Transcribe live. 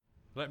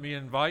Let me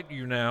invite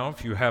you now,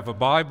 if you have a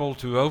Bible,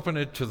 to open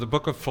it to the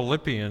book of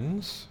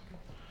Philippians.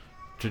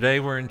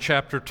 Today we're in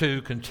chapter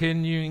 2,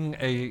 continuing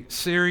a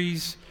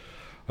series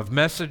of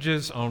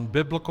messages on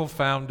biblical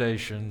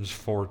foundations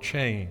for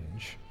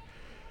change.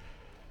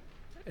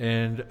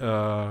 And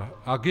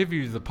I'll give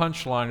you the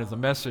punchline of the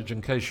message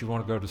in case you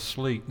want to go to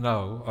sleep.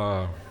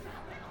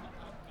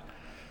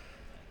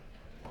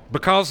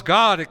 Because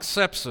God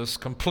accepts us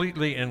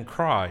completely in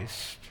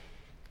Christ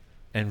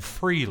and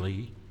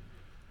freely,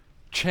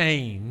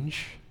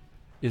 change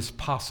is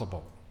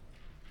possible.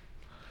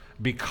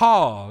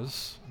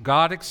 Because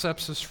God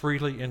accepts us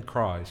freely in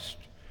Christ,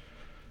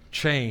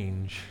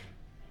 change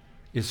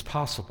is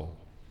possible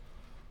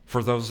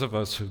for those of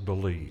us who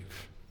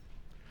believe.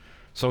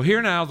 So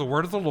hear now the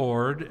word of the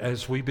Lord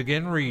as we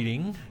begin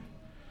reading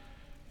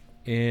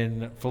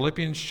in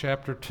Philippians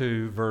chapter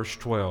 2, verse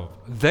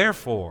 12.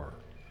 Therefore,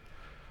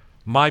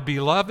 my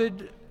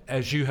beloved,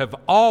 as you have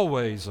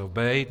always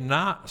obeyed,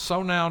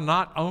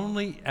 not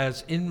only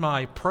as in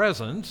my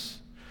presence,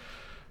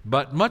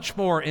 but much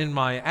more in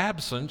my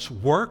absence,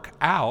 work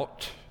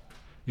out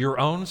your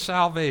own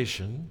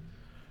salvation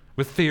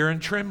with fear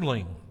and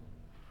trembling.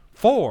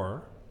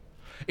 For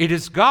it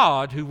is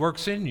God who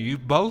works in you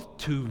both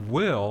to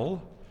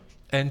will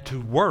and to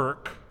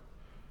work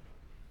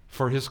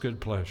for his good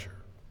pleasure.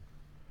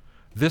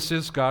 This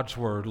is God's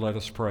word. Let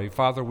us pray.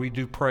 Father, we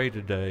do pray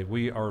today.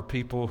 We are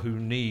people who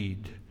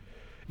need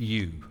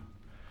you.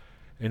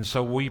 And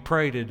so we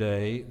pray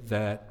today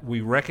that we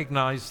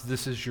recognize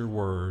this is your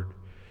word,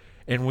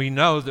 and we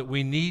know that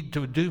we need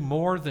to do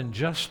more than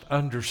just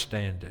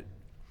understand it.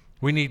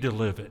 We need to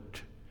live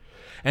it.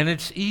 And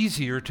it's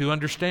easier to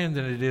understand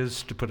than it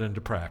is to put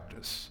into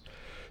practice.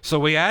 So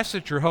we ask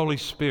that your Holy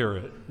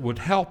Spirit would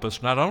help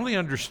us not only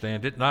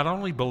understand it, not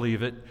only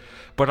believe it,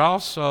 but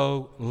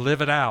also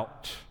live it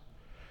out.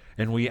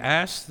 And we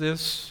ask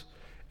this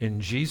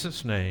in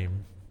Jesus'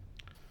 name.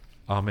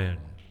 Amen.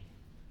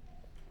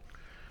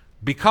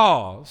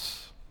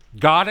 Because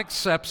God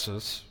accepts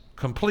us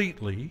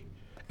completely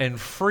and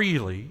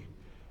freely,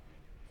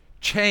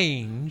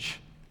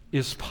 change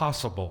is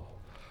possible.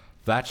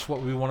 That's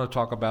what we want to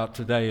talk about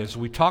today as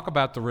we talk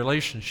about the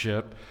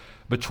relationship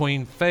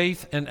between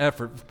faith and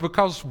effort.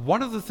 Because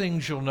one of the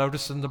things you'll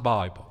notice in the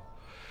Bible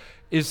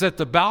is that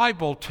the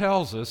Bible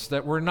tells us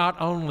that we're not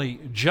only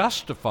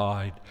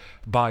justified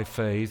by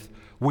faith,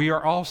 we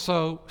are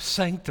also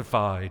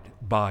sanctified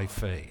by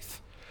faith.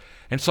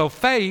 And so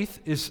faith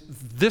is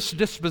this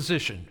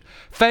disposition.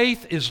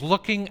 Faith is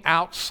looking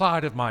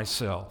outside of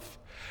myself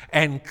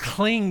and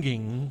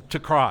clinging to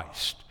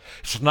Christ.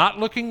 It's not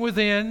looking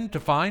within to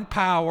find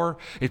power.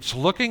 It's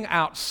looking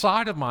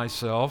outside of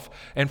myself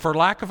and, for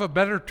lack of a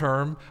better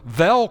term,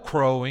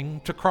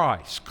 velcroing to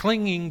Christ,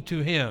 clinging to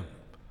him.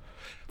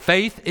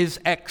 Faith is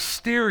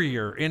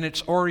exterior in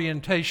its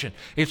orientation.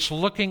 It's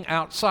looking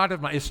outside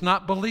of it's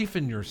not belief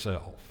in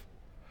yourself.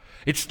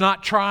 It's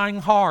not trying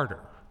harder.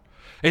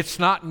 It's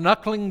not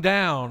knuckling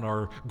down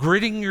or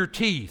gritting your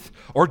teeth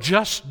or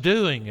just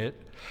doing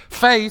it.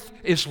 Faith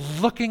is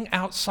looking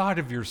outside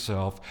of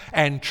yourself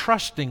and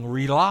trusting,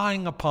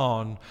 relying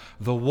upon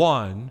the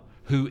one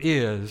who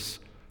is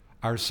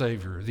our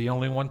Savior, the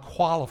only one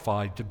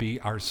qualified to be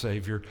our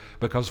Savior,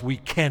 because we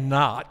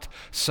cannot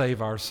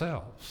save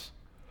ourselves.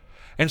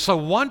 And so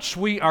once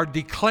we are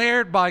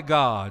declared by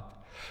God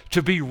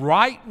to be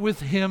right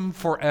with him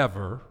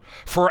forever,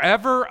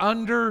 forever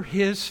under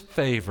his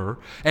favor,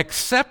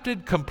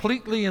 accepted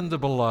completely in the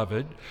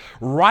beloved,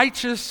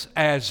 righteous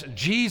as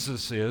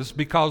Jesus is,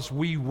 because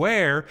we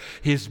wear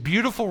his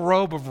beautiful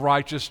robe of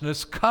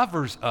righteousness,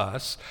 covers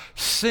us,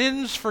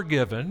 sins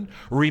forgiven,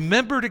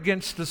 remembered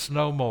against us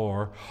no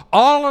more,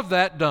 all of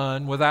that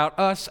done without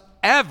us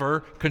ever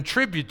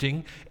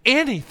contributing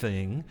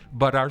anything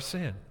but our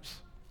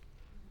sins.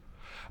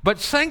 But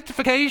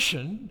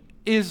sanctification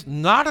is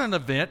not an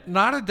event,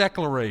 not a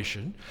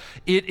declaration.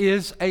 It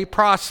is a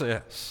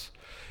process.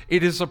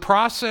 It is a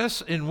process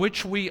in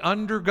which we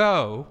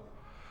undergo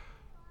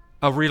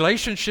a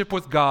relationship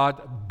with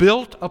God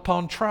built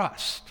upon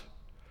trust.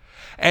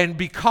 And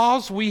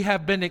because we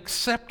have been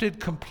accepted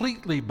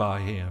completely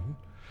by him,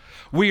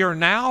 we are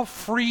now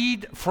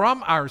freed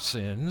from our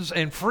sins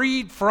and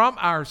freed from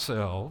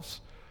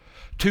ourselves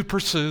to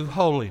pursue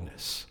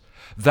holiness.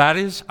 That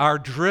is our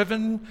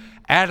driven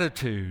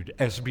attitude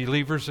as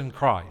believers in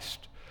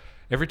Christ.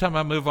 Every time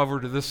I move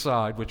over to this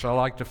side, which I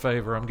like to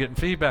favor, I'm getting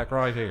feedback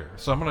right here.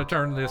 So I'm going to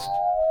turn this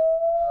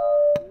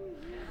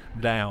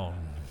down.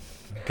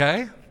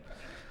 Okay?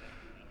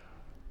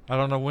 I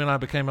don't know when I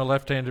became a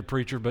left-handed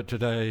preacher, but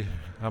today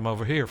I'm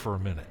over here for a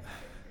minute.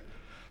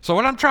 So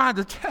what I'm trying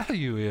to tell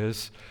you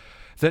is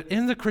that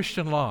in the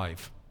Christian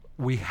life,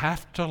 we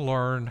have to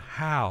learn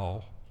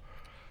how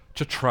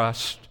to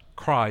trust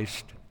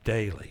Christ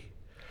daily.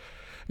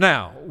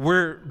 Now,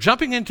 we're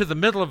jumping into the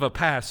middle of a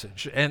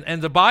passage,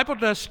 and the Bible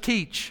does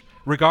teach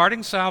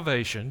regarding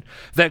salvation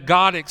that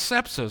God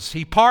accepts us,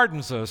 he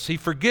pardons us, he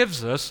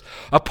forgives us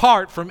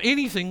apart from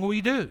anything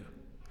we do.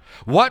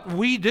 What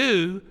we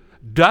do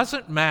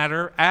doesn't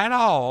matter at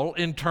all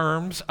in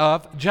terms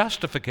of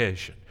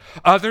justification,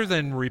 other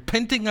than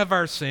repenting of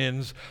our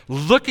sins,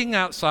 looking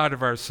outside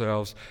of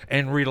ourselves,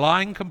 and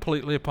relying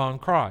completely upon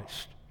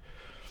Christ.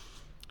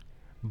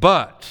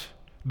 But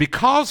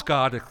because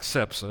God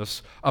accepts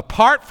us,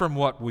 apart from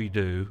what we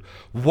do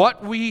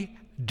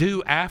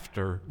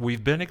after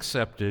we've been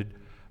accepted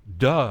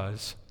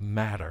does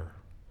matter.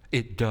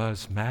 It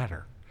does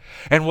matter.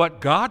 And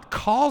what God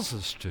calls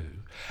us to,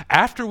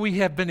 after we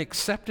have been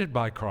accepted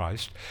by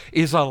Christ,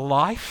 is a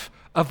life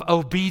of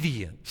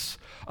obedience.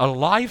 A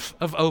life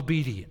of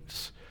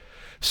obedience.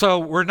 So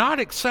we're not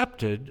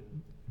accepted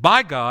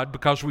by God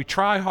because we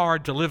try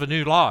hard to live a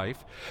new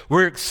life.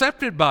 We're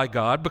accepted by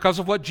God because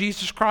of what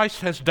Jesus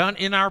Christ has done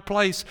in our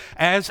place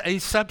as a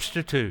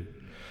substitute.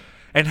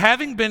 And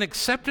having been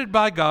accepted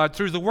by God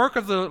through the work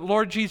of the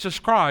Lord Jesus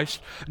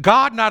Christ,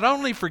 God not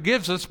only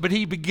forgives us, but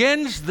He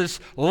begins this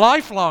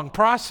lifelong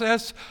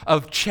process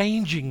of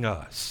changing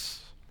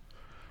us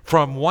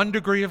from one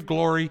degree of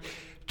glory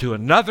to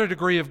another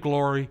degree of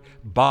glory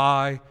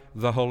by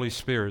the Holy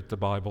Spirit, the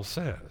Bible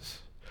says.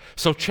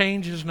 So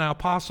change is now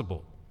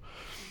possible.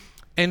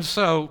 And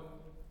so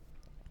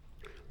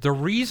the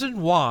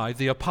reason why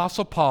the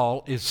Apostle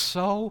Paul is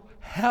so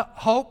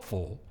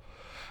hopeful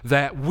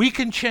that we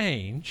can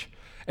change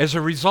as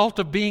a result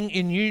of being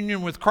in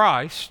union with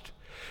Christ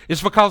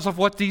is because of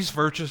what these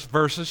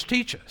verses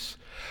teach us.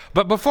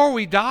 But before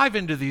we dive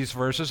into these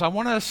verses, I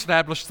want to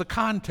establish the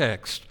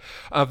context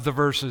of the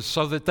verses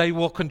so that they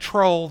will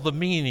control the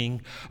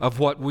meaning of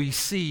what we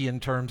see in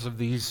terms of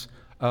these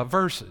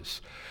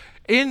verses.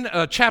 In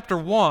chapter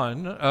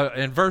 1,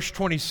 in verse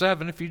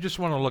 27, if you just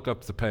want to look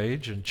up the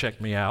page and check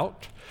me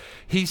out,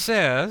 he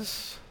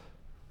says,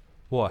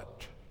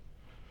 what?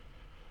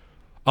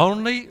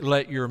 Only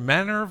let your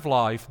manner of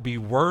life be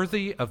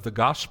worthy of the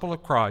gospel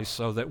of Christ,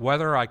 so that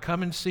whether I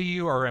come and see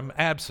you or am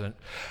absent,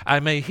 I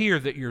may hear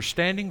that you're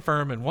standing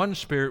firm in one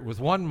spirit with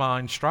one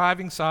mind,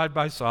 striving side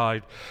by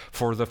side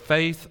for the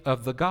faith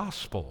of the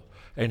gospel.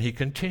 And he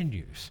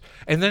continues.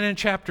 And then in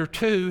chapter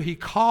 2, he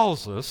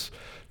calls us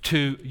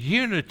to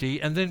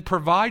unity and then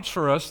provides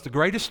for us the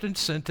greatest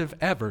incentive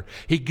ever.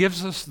 He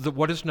gives us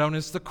what is known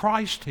as the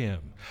Christ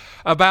hymn,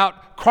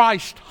 about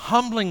Christ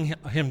humbling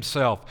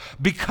himself,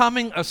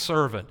 becoming a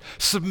servant,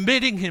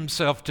 submitting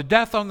himself to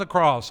death on the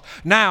cross,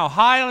 now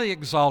highly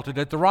exalted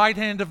at the right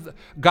hand of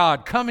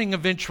God, coming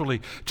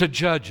eventually to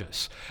judge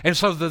us. And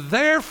so the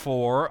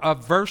therefore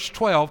of verse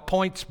 12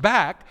 points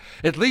back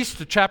at least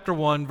to chapter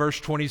 1,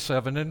 verse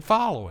 27 and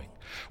following,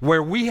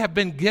 where we have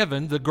been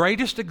given the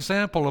greatest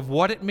example of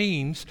what it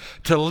means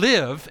to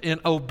live in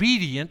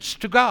obedience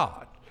to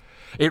God.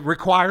 It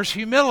requires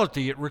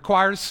humility. It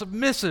requires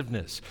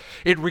submissiveness.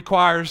 It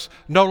requires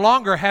no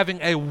longer having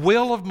a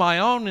will of my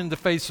own in the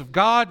face of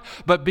God,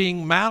 but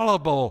being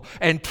malleable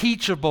and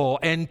teachable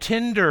and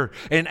tender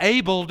and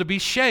able to be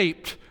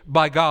shaped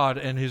by God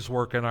and His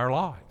work in our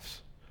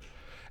lives.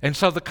 And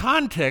so the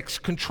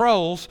context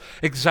controls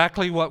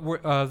exactly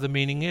what the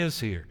meaning is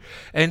here.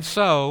 And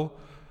so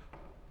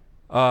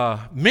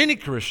many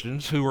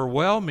Christians who are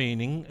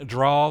well-meaning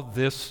draw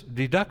this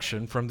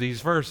deduction from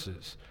these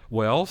verses.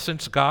 Well,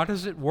 since God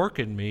is at work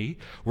in me,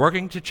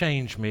 working to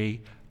change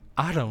me,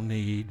 I don't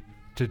need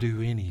to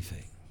do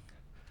anything.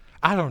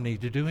 I don't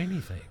need to do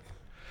anything.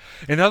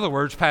 In other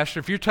words, Pastor,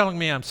 if you're telling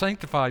me I'm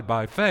sanctified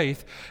by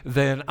faith,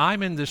 then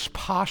I'm in this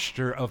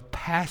posture of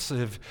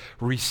passive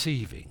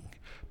receiving,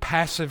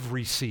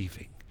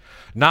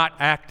 not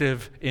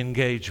active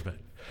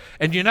engagement.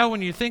 And you know,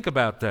 when you think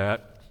about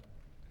that,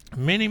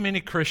 many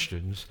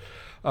Christians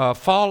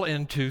fall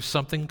into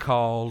something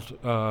called,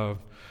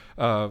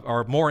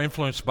 are more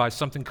influenced by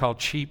something called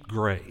cheap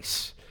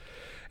grace.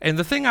 And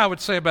the thing I would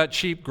say about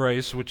cheap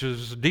grace, which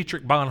is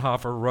Dietrich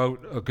Bonhoeffer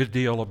wrote a good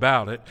deal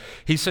about it,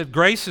 he said,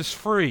 grace is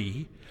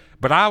free,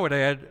 but I would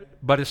add,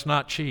 but it's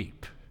not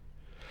cheap.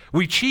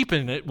 We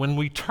cheapen it when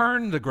we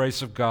turn the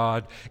grace of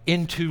God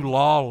into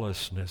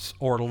lawlessness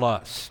or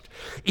lust.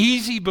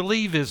 Easy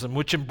believism,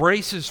 which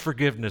embraces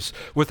forgiveness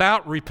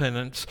without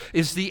repentance,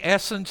 is the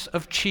essence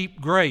of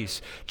cheap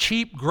grace.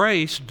 Cheap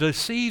grace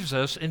deceives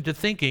us into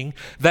thinking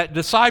that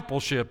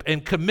discipleship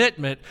and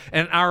commitment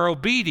and our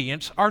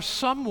obedience are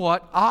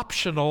somewhat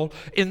optional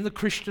in the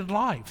Christian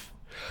life.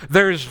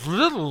 There is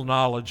little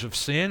knowledge of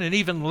sin and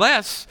even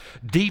less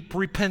deep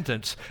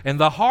repentance, and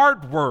the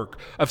hard work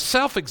of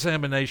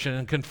self-examination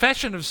and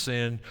confession of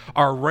sin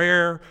are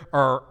rare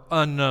or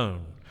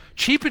unknown.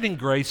 Cheapening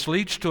grace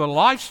leads to a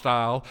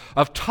lifestyle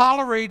of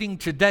tolerating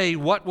today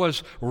what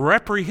was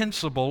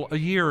reprehensible a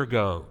year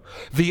ago.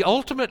 The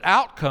ultimate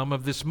outcome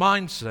of this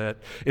mindset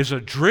is a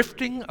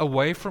drifting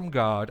away from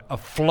God, a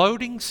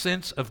floating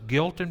sense of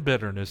guilt and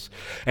bitterness,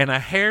 and a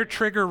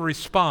hair-trigger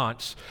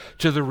response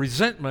to the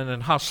resentment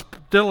and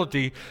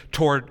hostility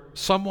toward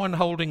someone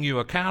holding you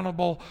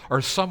accountable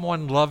or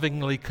someone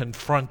lovingly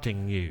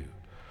confronting you.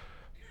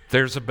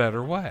 There's a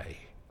better way.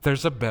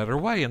 There's a better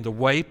way, and the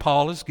way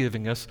Paul is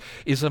giving us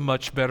is a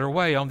much better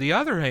way. On the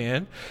other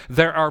hand,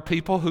 there are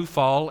people who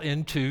fall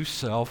into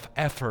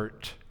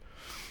self-effort.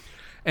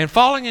 And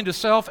falling into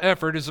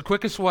self-effort is the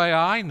quickest way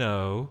I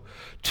know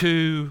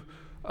to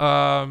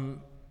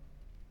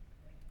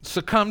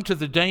succumb to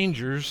the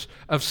dangers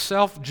of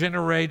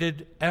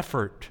self-generated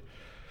effort.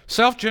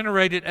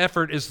 Self-generated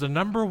effort is the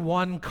number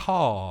one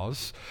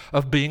cause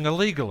of being a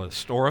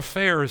legalist or a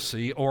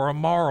Pharisee or a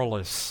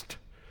moralist.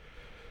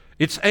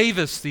 It's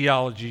Avis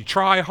theology,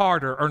 try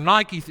harder, or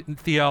Nike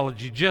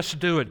theology, just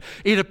do it.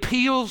 It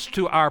appeals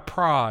to our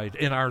pride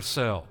in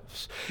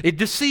ourselves. It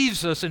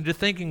deceives us into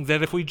thinking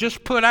that if we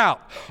just put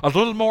out a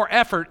little more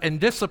effort and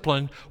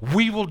discipline,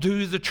 we will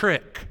do the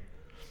trick.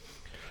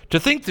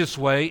 To think this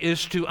way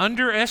is to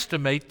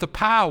underestimate the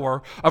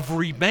power of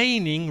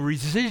remaining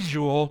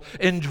residual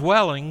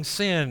indwelling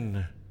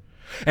sin,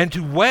 and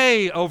to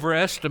way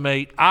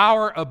overestimate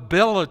our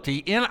ability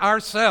in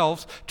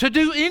ourselves to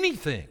do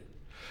anything.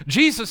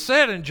 Jesus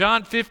said in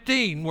John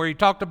 15, where he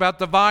talked about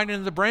the vine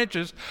and the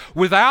branches,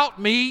 without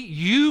me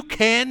you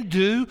can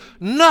do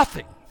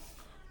nothing.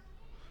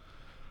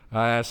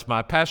 I asked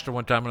my pastor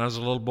one time when I was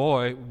a little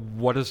boy,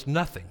 what is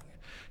nothing?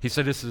 He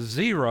said, it's a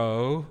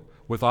zero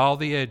with all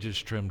the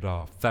edges trimmed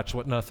off. That's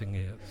what nothing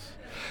is.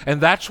 And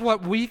that's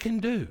what we can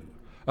do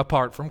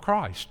apart from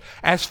Christ,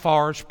 as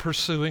far as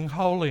pursuing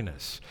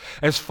holiness,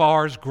 as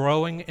far as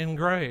growing in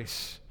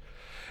grace.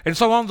 And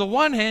so on the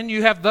one hand,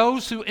 you have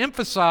those who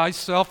emphasize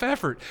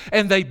self-effort,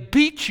 and they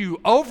beat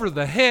you over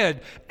the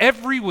head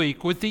every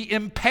week with the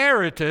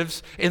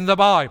imperatives in the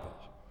Bible.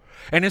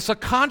 And it's a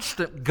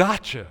constant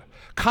gotcha,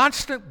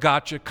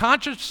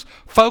 conscious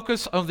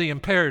focus on the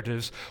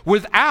imperatives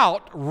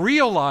without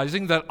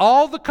realizing that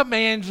all the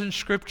commands in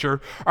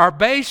Scripture are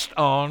based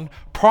on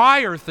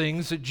prior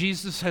things that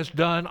Jesus has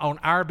done on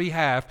our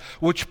behalf,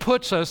 which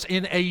puts us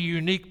in a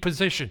unique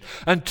position.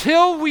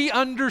 Until we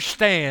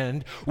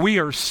understand we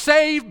are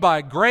saved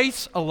by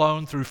grace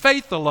alone, through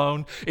faith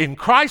alone, in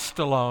Christ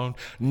alone,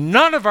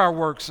 none of our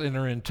works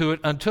enter into it.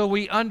 Until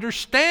we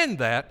understand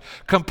that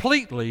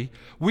completely,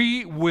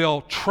 we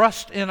will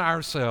trust in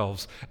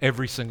ourselves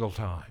every single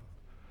time.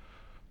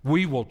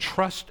 We will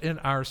trust in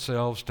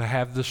ourselves to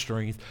have the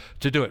strength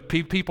to do it.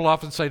 People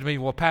often say to me,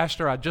 well,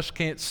 Pastor, I just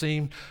can't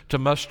seem to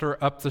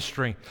muster up the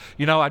strength.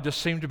 I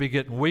just seem to be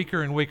getting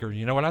weaker and weaker.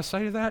 You know what I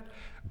say to that?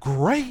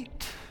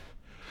 Great.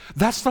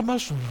 That's the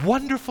most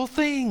wonderful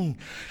thing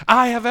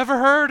I have ever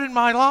heard in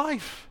my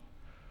life.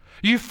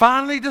 You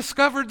finally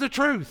discovered the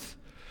truth.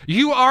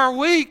 You are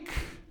weak.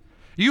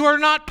 You are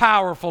not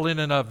powerful in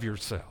and of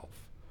yourself.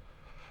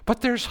 But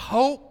there's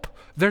hope.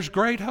 There's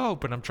great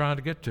hope, and I'm trying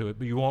to get to it,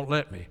 but you won't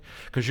let me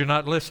because you're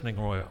not listening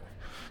well.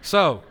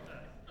 So,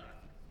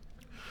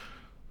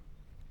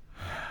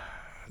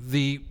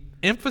 the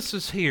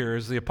emphasis here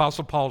is the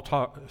Apostle Paul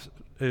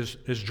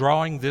is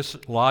drawing this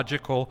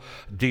logical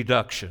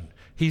deduction.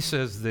 He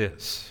says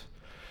this.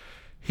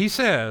 He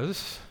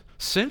says,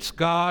 since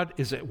God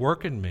is at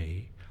work in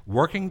me,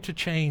 working to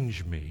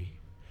change me,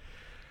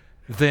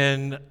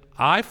 then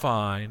I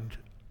find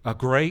a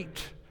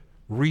great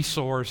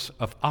resource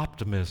of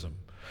optimism.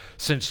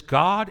 Since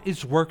God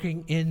is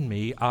working in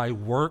me, I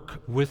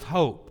work with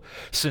hope.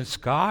 Since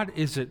God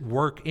is at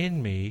work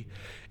in me,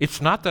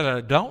 it's not that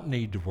I don't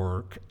need to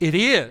work. It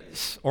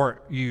is,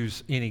 or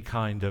use any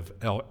kind of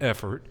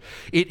effort.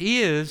 It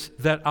is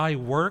that I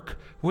work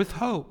with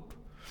hope.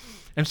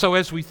 And so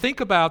as we think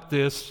about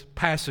this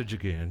passage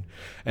again,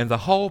 and the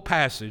whole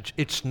passage,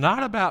 it's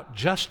not about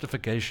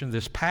justification.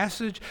 This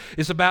passage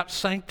is about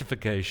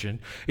sanctification.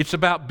 It's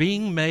about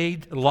being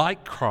made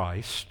like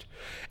Christ.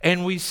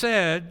 And we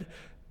said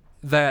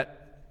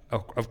that,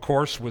 of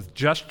course, with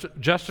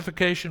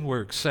justification,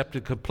 we're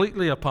accepted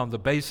completely upon the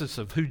basis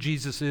of who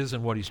Jesus is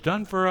and what he's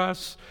done for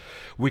us.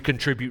 We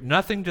contribute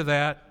nothing to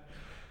that.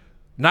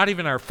 Not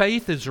even our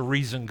faith is a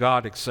reason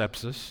God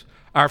accepts us.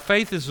 Our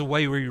faith is the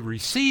way we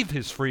receive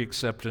his free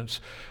acceptance,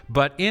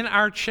 but in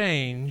our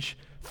change,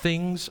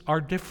 things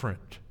are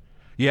different.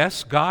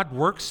 Yes, God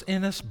works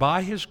in us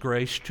by his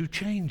grace to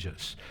change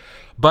us,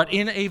 but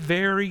in a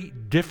very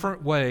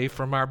different way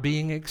from our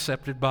being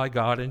accepted by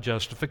God in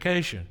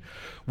justification.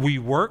 We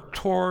work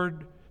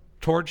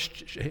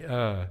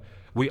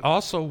we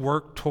also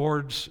work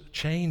towards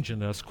change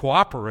in us,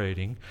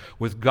 cooperating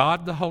with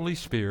God the Holy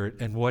Spirit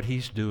and what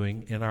he's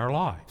doing in our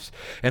lives.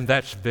 And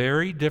that's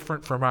very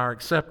different from our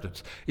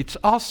acceptance. It's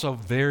also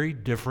very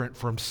different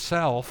from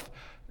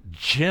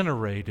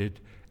self-generated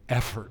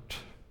effort.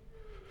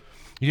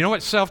 You know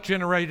what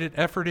self-generated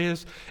effort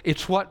is?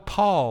 It's what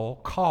Paul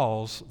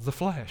calls the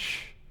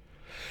flesh.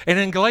 And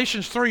in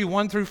Galatians 3,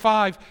 1 through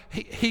 5,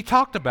 he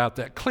talked about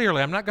that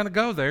clearly. I'm not going to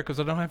go there because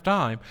I don't have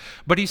time.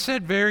 But he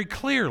said very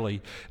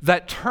clearly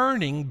that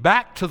turning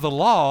back to the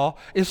law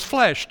is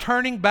flesh.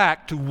 Turning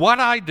back to what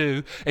I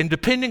do and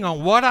depending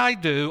on what I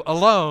do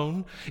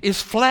alone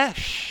is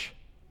flesh.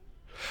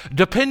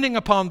 Depending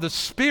upon the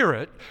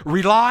Spirit,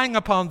 relying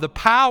upon the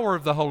power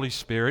of the Holy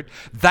Spirit,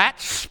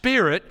 that's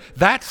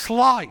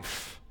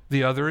life.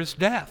 The other is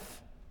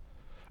death.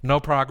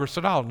 No progress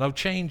at all, no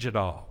change at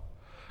all.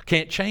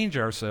 Can't change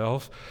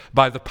ourselves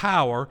by the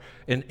power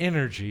and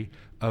energy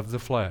of the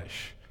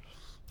flesh.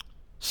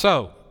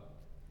 So,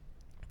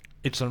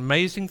 it's an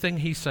amazing thing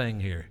he's saying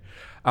here.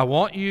 I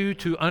want you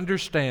to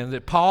understand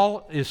that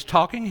Paul is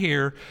talking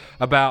here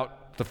about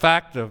the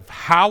fact of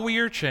how we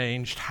are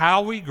changed,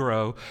 how we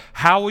grow,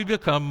 how we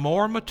become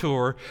more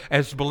mature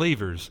as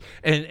believers.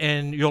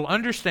 And you'll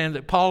understand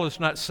that Paul is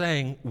not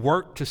saying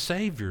work to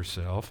save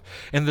yourself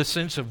in the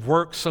sense of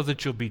work so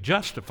that you'll be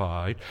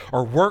justified,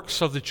 or work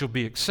so that you'll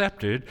be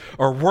accepted,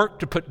 or work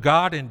to put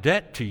God in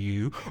debt to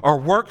you, or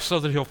work so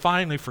that he'll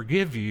finally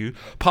forgive you.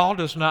 Paul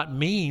does not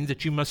mean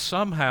that you must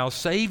somehow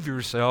save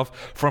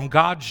yourself from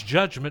God's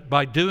judgment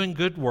by doing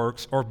good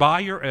works, or by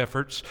your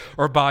efforts,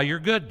 or by your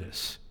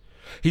goodness.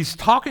 He's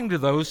talking to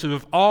those who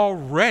have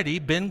already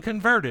been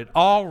converted,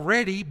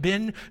 already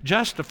been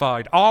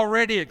justified,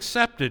 already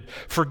accepted,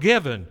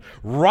 forgiven,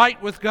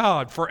 right with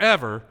God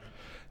forever.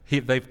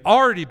 They've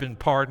already been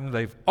pardoned,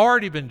 they've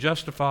already been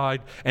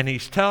justified, and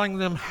he's telling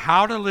them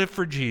how to live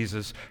for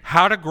Jesus,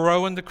 how to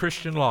grow in the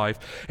Christian life.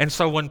 And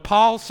so when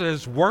Paul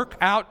says, work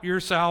out your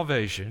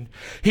salvation,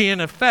 he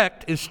in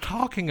effect is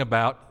talking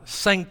about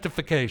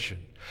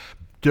sanctification.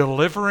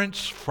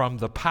 Deliverance from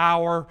the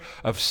power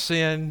of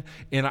sin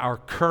in our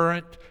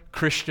current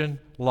Christian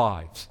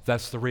lives.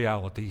 That's the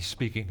reality he's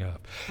speaking of.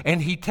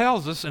 And he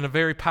tells us in a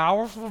very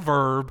powerful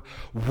verb,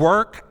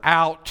 work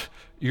out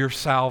your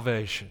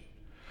salvation.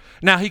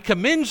 Now, he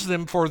commends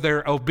them for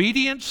their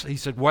obedience. He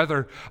said,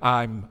 whether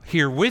I'm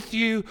here with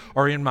you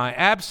or in my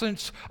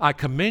absence, I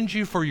commend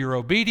you for your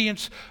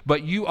obedience,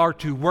 but you are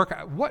to work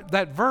out.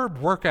 That verb,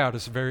 work out,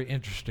 is a very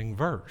interesting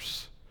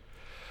verse.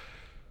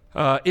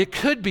 It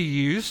could be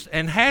used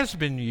and has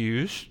been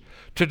used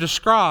to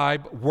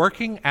describe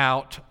working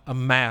out a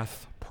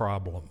math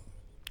problem.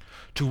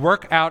 To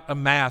work out a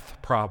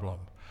math problem.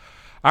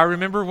 I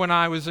remember when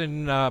I was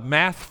in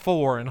Math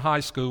 4 in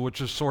high school,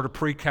 which is sort of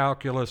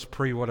pre-calculus,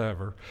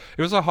 pre-whatever.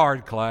 It was a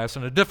hard class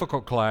and a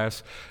difficult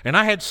class, and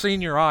I had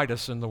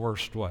senioritis in the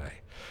worst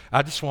way.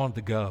 I just wanted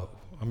to go.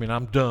 I mean,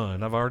 I'm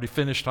done. I've already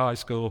finished high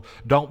school.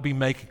 Don't be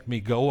making me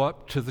go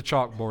up to the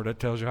chalkboard. That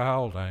tells you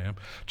how old I am.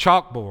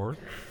 Chalkboard.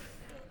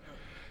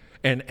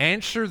 And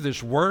answer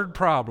this word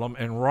problem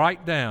and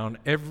write down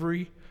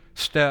every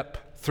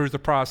step through the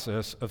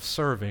process of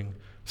solving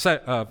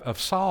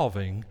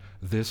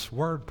this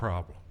word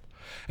problem.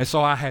 And so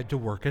I had to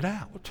work it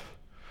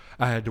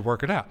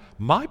out.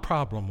 My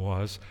problem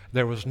was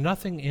there was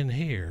nothing in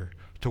here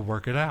to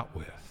work it out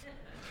with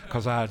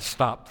because I had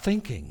stopped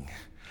thinking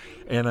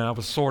and I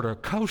was sort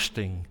of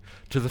coasting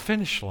to the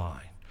finish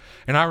line.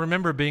 And I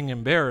remember being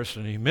embarrassed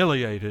and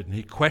humiliated, and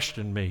he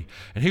questioned me.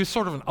 And he was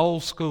sort of an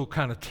old school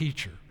kind of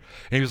teacher.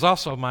 And he was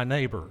also my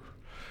neighbor.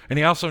 And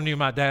he also knew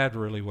my dad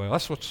really well.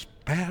 That's what's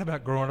bad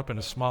about growing up in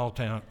a small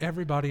town.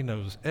 Everybody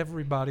knows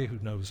everybody who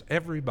knows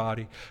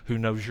everybody who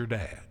knows your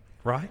dad,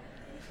 right?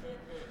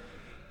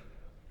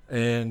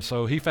 And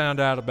so he found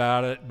out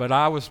about it, but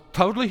I was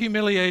totally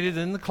humiliated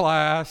in the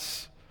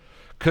class,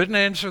 couldn't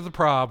answer the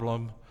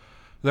problem.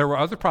 There were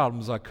other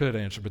problems I could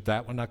answer, but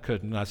that one I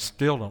couldn't. I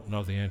still don't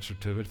know the answer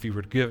to it if you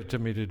were to give it to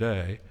me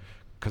today,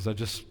 because I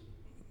just,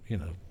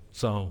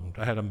 zoned.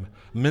 I had a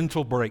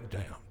mental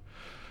breakdown.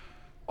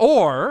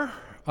 Or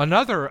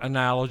another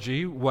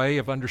analogy, way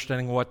of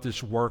understanding what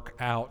this work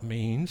out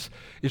means,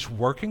 is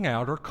working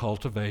out or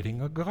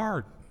cultivating a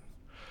garden.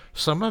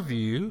 Some of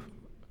you,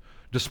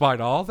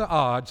 despite all the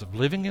odds of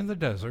living in the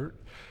desert,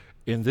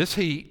 in this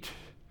heat,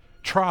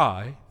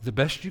 try the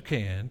best you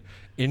can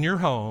in your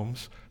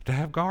homes to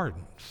have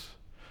gardens.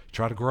 You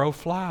try to grow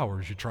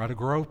flowers, you try to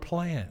grow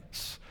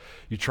plants,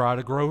 you try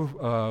to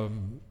grow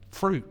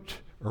fruit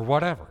or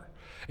whatever.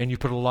 And you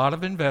put a lot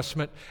of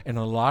investment and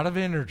a lot of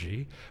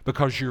energy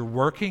because you're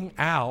working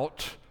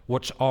out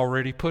what's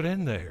already put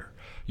in there.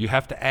 You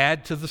have to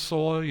add to the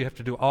soil, you have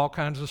to do all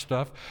kinds of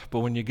stuff,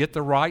 but when you get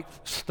the right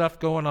stuff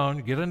going on,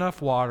 you get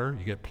enough water,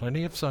 you get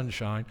plenty of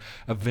sunshine,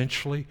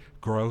 eventually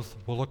growth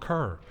will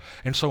occur.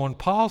 And so when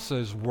Paul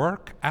says,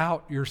 work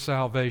out your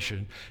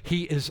salvation,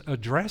 he is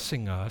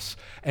addressing us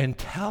and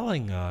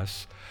telling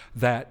us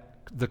that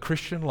the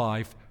Christian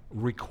life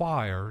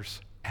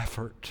requires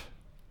effort.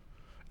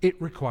 It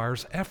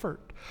requires effort.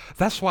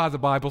 That's why the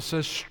Bible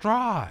says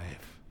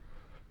strive.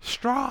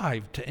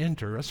 Strive to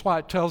enter. That's why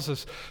it tells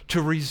us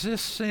to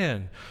resist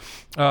sin.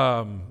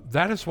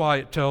 That is why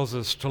it tells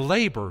us to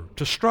labor,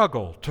 to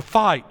struggle, to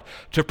fight,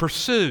 to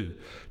pursue,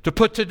 to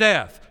put to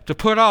death, to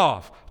put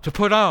off, to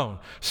put on.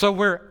 So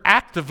we're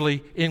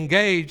actively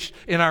engaged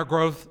in our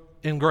growth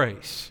in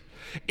grace.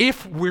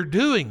 If we're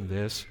doing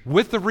this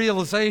with the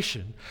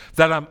realization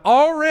that I'm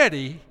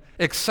already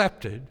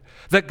accepted,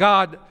 that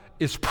God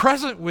is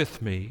present with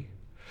me,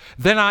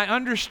 then I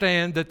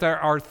understand that there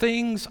are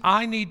things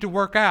I need to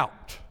work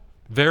out.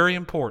 Very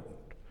important.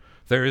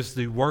 There is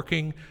the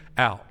working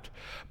out.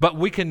 But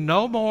we can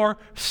no more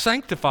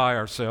sanctify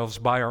ourselves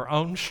by our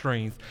own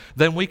strength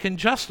than we can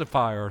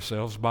justify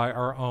ourselves by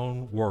our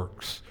own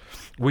works.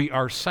 We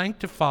are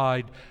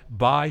sanctified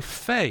by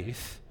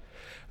faith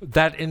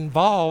that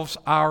involves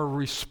our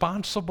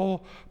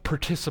responsible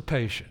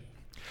participation.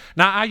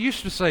 Now, I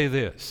used to say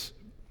this.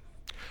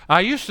 I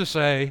used to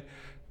say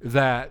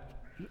that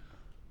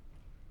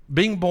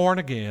being born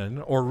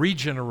again or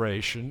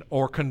regeneration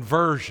or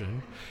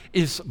conversion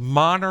is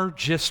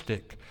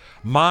monergistic.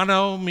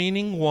 Mono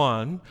meaning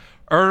one,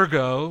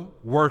 ergo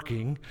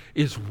working,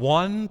 is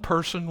one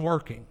person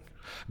working.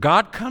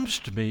 God comes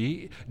to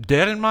me,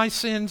 dead in my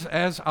sins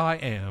as I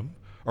am,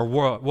 or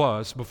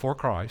was before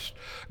Christ.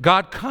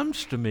 God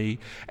comes to me,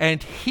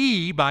 and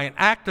He, by an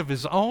act of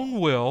His own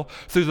will,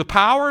 through the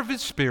power of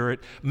His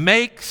Spirit,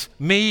 makes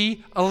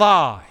me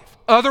alive.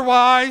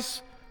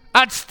 Otherwise,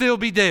 I'd still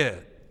be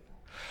dead.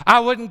 I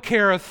wouldn't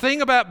care a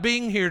thing about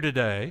being here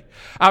today.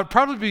 I would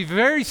probably be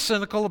very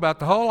cynical about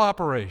the whole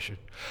operation.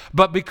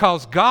 But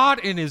because God,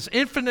 in His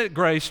infinite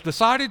grace,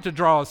 decided to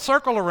draw a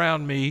circle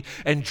around me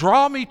and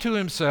draw me to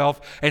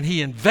Himself, and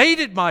He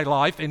invaded my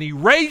life, and He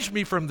raised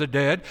me from the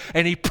dead,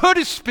 and He put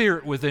His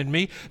Spirit within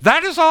me,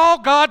 that is all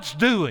God's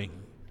doing.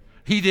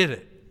 He did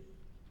it.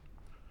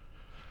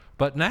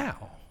 But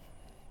now,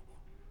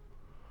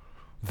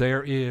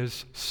 there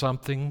is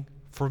something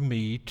for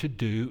me to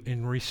do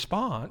in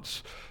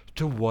response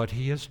to what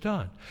He has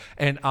done.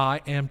 And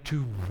I am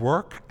to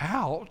work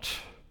out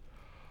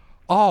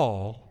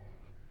all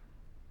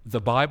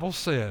the Bible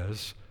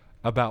says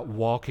about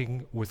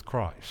walking with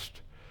Christ.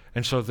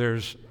 And so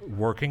there's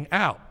working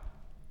out.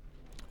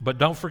 But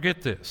don't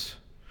forget this.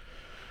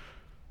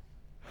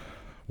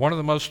 One of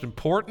the most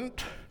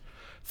important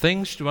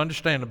things to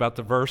understand about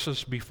the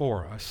verses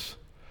before us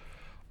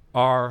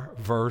are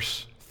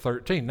verse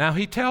 13. Now,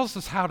 he tells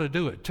us how to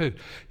do it too.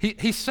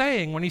 He's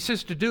saying, when he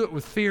says to do it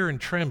with fear and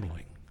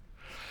trembling,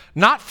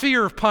 not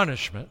fear of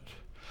punishment,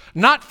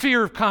 not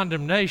fear of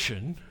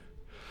condemnation,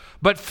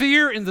 but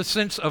fear in the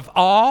sense of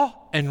awe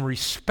and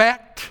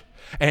respect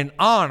and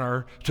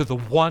honor to the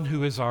one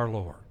who is our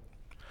Lord.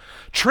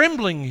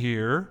 Trembling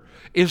here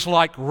is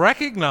like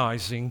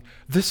recognizing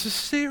this is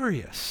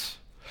serious.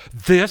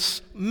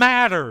 This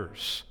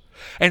matters.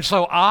 And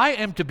so I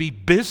am to be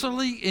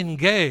busily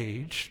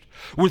engaged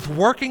with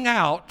working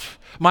out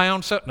my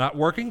own, not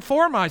working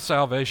for my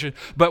salvation,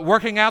 but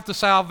working out the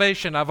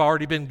salvation I've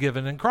already been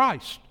given in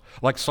Christ.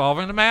 Like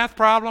solving a math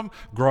problem,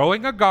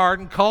 growing a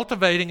garden,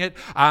 cultivating it,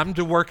 I'm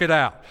to work it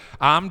out.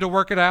 I'm to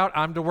work it out,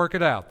 I'm to work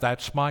it out.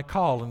 That's my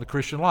call in the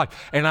Christian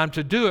life. And I'm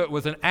to do it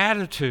with an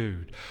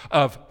attitude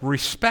of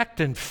respect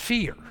and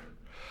fear.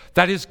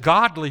 That is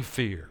godly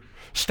fear.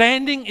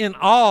 Standing in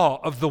awe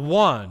of the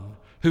one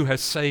who has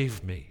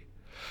saved me.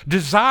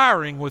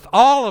 Desiring with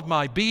all of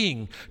my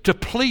being to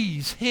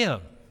please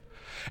Him.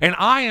 And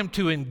I am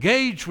to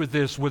engage with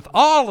this with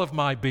all of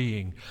my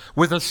being,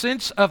 with a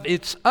sense of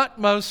its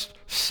utmost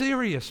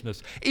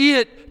seriousness.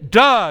 It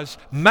does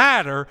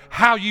matter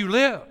how you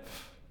live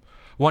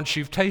once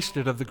you've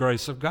tasted of the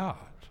grace of God.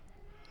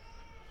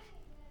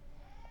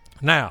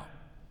 Now,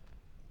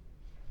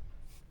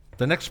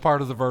 the next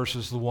part of the verse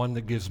is the one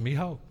that gives me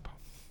hope.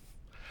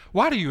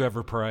 Why do you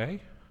ever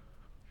pray?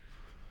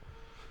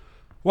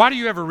 Why do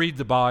you ever read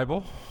the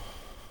Bible?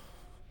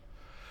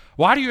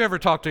 Why do you ever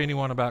talk to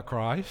anyone about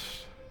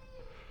Christ?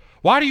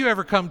 Why do you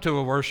ever come to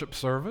a worship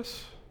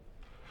service?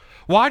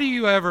 Why do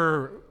you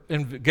ever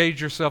engage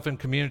yourself in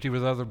community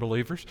with other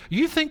believers?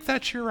 You think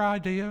that's your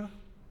idea?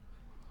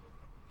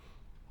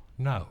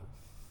 No.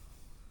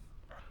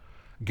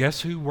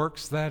 Guess who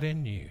works that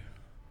in you?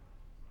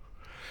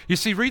 You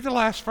see, read the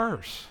last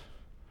verse.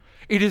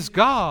 It is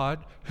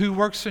God who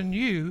works in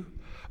you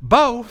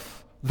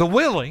both the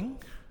willing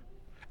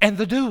and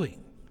the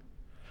doing.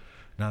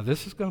 Now,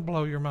 this is going to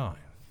blow your mind.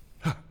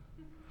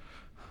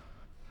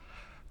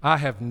 I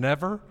have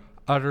never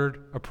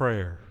uttered a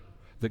prayer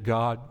that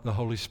God, the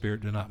Holy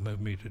Spirit, did not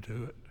move me to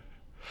do it.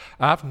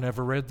 I've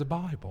never read the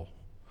Bible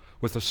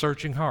with a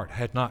searching heart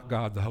had not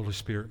God, the Holy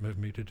Spirit, moved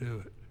me to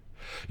do it.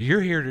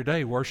 You're here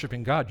today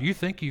worshiping God. You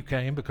think you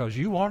came because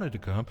you wanted to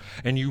come,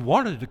 and you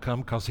wanted to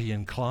come because He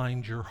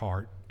inclined your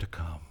heart to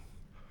come.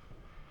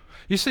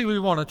 You see, we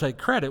want to take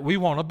credit. We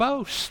want to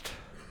boast.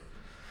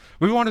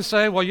 We want to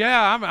say, well,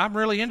 yeah, I'm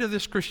really into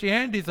this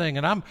Christianity thing,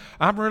 and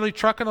I'm really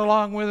trucking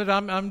along with it.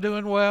 I'm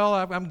doing well.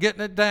 I'm getting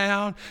it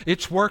down.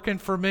 It's working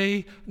for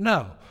me.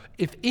 No.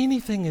 If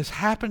anything is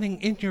happening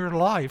in your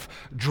life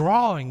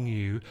drawing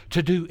you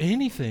to do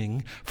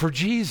anything for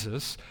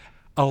Jesus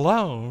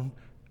alone,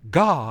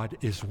 God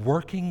is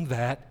working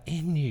that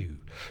in you.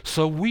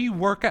 So we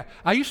work out.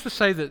 I used to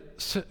say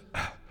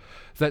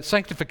that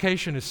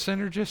sanctification is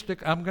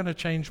synergistic. I'm going to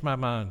change my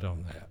mind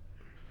on that.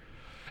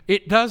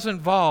 It does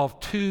involve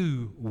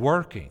two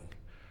working,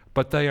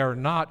 but they are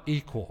not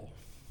equal.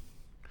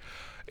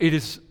 It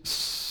is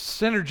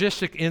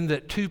synergistic in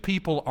that two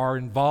people are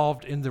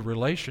involved in the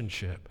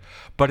relationship,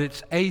 but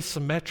it's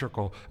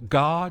asymmetrical.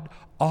 God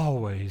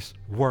always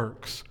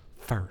works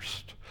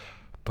first.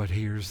 But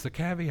here's the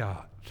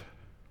caveat.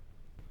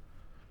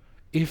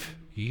 If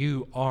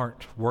you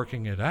aren't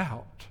working it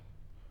out,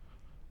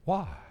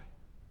 why?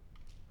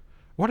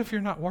 What if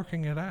you're not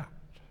working it out?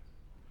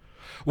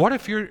 What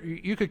if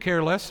you could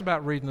care less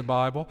about reading the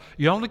Bible?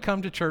 You only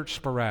come to church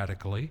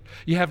sporadically.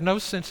 You have no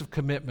sense of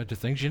commitment to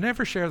things. You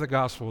never share the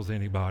gospel with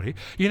anybody.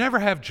 You never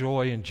have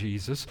joy in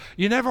Jesus.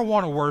 You never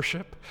want to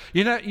worship.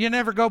 You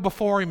never go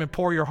before Him and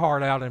pour your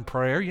heart out in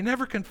prayer. You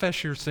never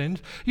confess your sins.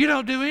 You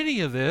don't do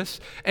any of this.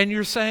 And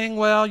you're saying,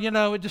 well,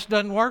 it just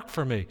doesn't work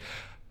for me.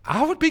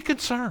 I would be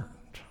concerned.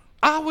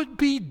 I would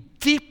be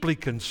deeply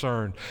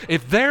concerned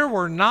if there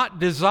were not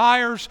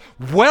desires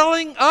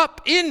welling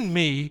up in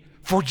me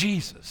for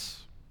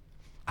Jesus.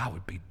 I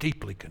would be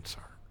deeply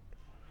concerned.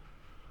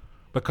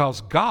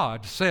 Because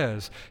God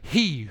says,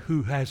 He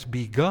who has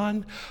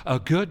begun a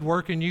good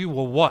work in you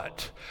will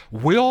what?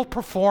 Will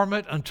perform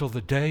it until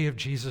the day of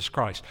Jesus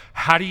Christ.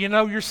 How do you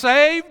know you're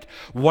saved?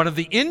 One of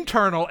the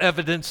internal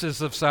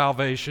evidences of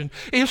salvation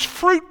is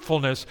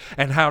fruitfulness.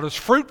 And how does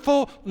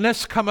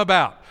fruitfulness come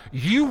about?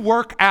 You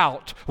work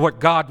out what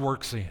God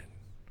works in.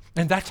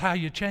 And that's how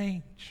you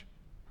change.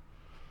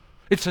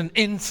 It's an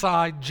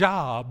inside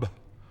job.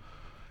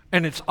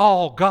 And it's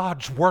all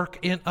God's work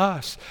in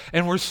us.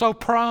 And we're so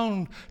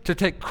prone to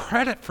take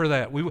credit for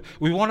that. We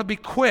want to be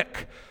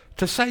quick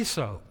to say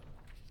so.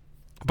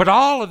 But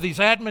all of these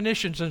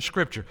admonitions in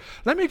Scripture,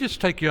 let me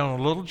just take you on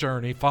a little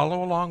journey.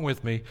 Follow along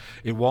with me.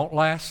 It won't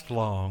last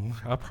long,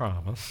 I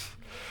promise.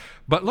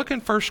 But look in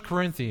 1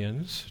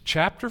 Corinthians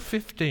chapter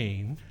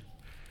 15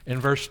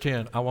 and verse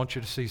 10. I want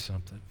you to see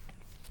something.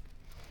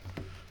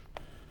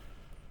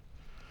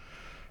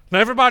 Now,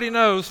 everybody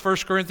knows 1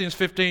 Corinthians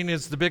 15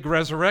 is the big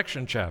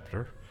resurrection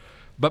chapter.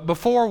 But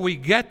before we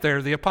get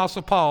there, the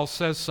Apostle Paul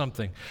says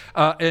something.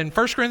 In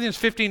 1 Corinthians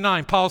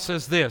 15:9, Paul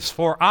says this,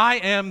 "For I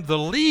am the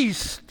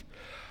least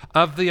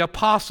of the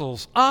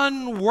apostles,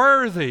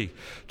 unworthy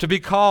to be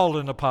called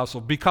an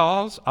apostle,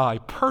 because I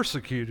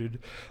persecuted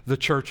the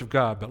church of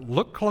God." But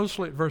look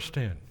closely at verse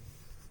 10.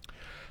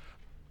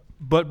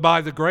 "But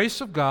by the grace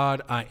of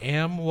God, I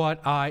am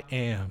what I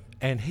am.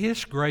 And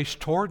His grace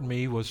toward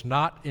me was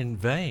not in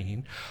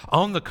vain.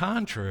 On the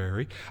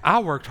contrary, I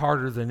worked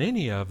harder than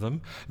any of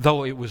them,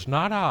 though it was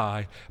not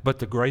I, but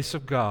the grace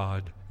of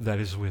God that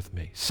is with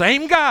me."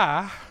 Same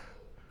guy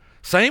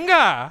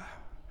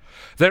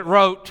that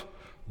wrote,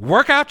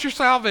 "Work out your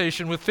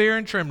salvation with fear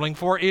and trembling,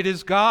 for it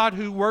is God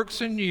who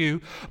works in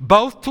you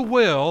both to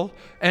will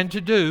and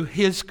to do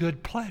His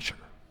good pleasure."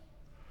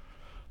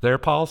 There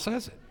Paul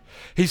says it.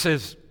 He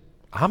says,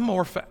 I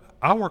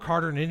work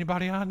harder than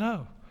anybody I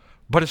know.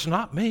 But it's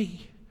not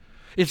me.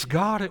 It's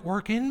God at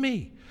work in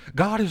me.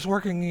 God is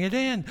working it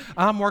in.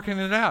 I'm working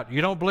it out.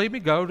 You don't believe me?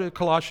 Go to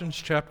Colossians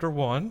chapter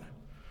 1,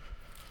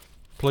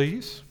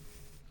 please.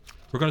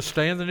 We're going to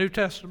stay in the New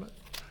Testament.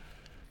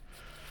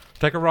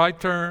 Take a right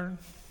turn.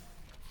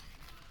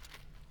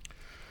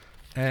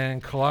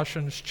 And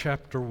Colossians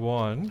chapter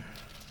 1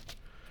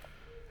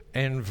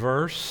 and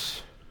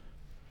verse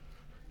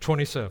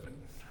 27.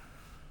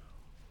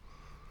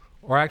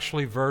 Or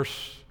actually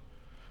verse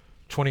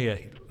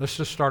 28. Let's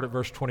just start at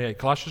verse 28.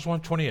 Colossians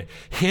 1:28.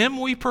 "Him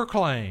we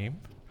proclaim,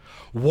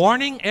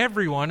 warning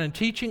everyone and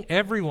teaching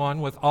everyone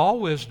with all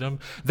wisdom,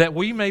 that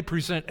we may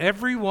present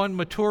everyone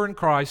mature in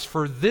Christ.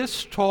 For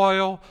this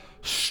toil,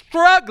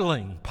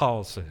 struggling,"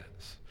 Paul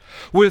says,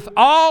 "with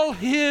all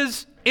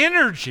His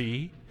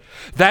energy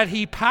that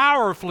He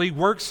powerfully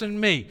works in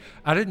me."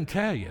 I didn't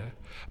tell you,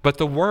 but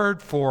the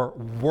word for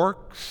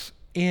works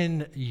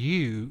in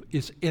you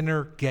is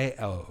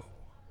energeo.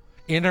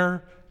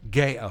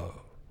 Energeo.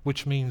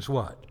 Which means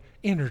what?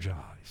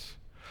 Energize.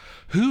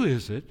 Who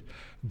is it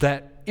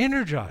that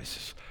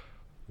energizes?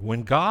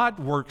 When God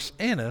works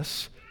in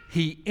us,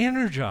 He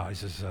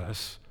energizes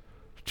us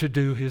to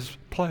do His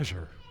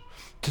pleasure,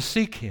 to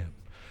seek Him,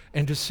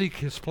 and to seek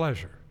His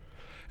pleasure.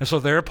 And so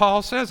there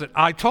Paul says it.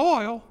 I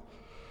toil,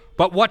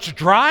 but what's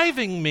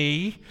driving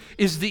me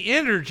is the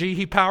energy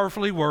He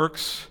powerfully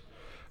works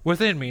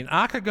within me. And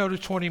I could go to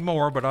 20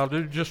 more, but I'll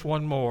do just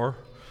one more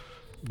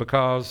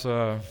because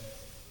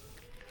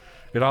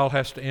it all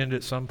has to end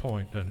at some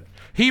point, doesn't it?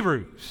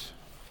 Hebrews,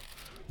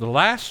 the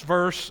last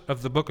verse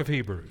of the book of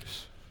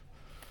Hebrews.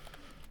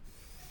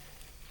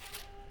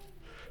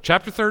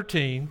 Chapter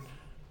 13,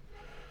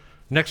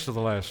 next to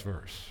the last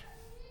verse.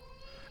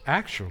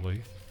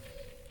 Actually,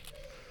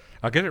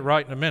 I'll get it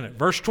right in a minute.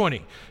 Verse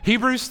 20.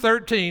 Hebrews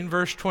 13,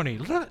 verse 20.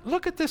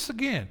 Look at this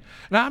again.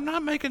 Now, I'm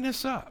not making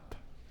this up.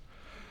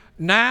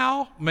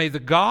 "Now may the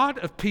God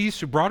of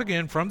peace, who brought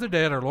again from the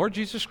dead our Lord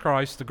Jesus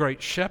Christ, the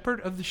great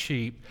shepherd of the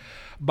sheep,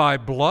 by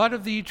blood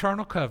of the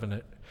eternal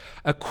covenant,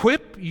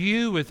 equip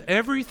you with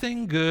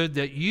everything good,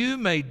 that you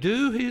may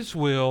do His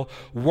will,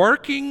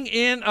 working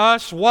in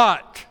us"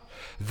 what?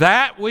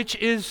 "That which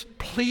is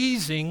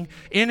pleasing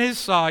in His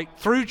sight,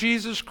 through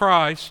Jesus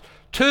Christ,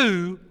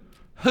 to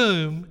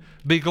whom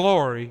be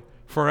glory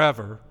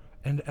forever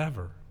and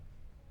ever."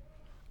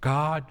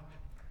 God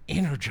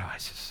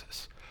energizes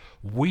us.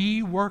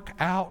 We work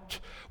out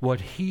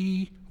what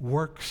He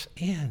works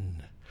in.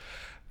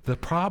 The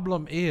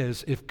problem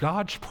is, if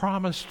God's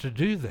promised to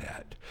do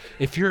that,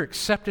 if you're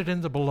accepted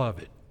in the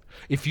beloved,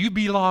 if you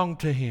belong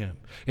to Him,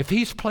 if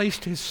He's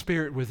placed His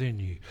Spirit within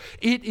you,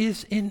 it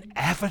is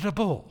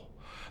inevitable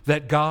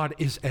that God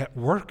is at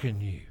work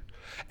in you.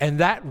 And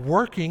that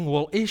working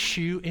will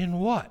issue in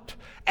what?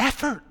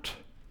 Effort.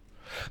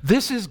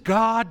 This is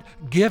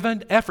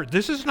God-given effort.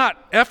 This is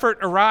not effort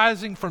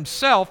arising from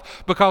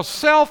self, because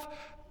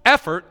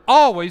self-effort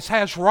always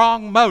has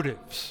wrong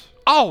motives.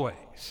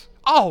 Always.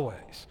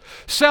 Always.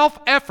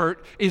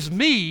 Self-effort is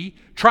me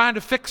trying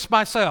to fix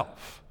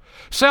myself.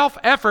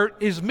 Self-effort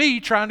is me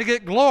trying to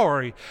get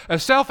glory.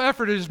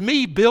 Self-effort is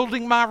me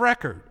building my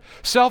record.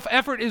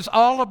 Self-effort is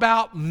all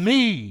about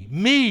me,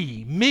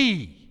 me,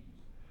 me.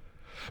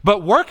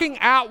 But working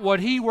out what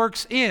He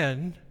works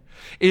in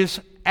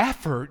is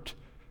effort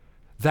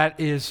that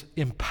is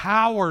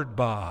empowered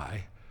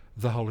by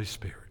the Holy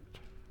Spirit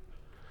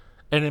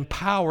and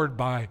empowered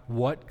by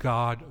what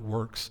God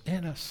works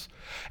in us.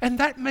 And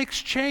that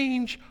makes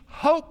change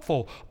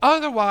hopeful.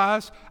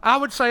 Otherwise, I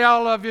would say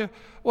all of you,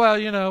 well,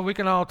 you know, we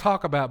can all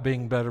talk about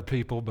being better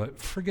people,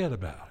 but forget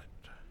about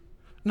it.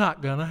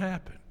 Not going to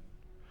happen.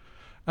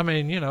 I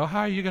mean, you know, how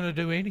are you going to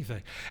do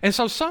anything? And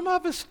so some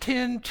of us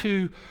tend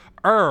to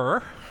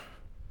err,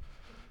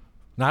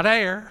 not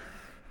err,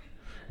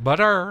 but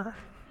err.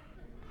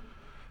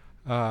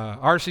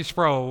 R.C.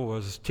 Sproul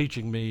was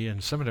teaching me in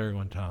seminary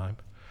one time,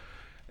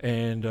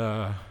 and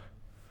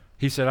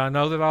he said, I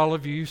know that all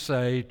of you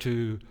say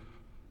to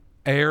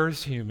err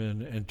is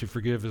human and to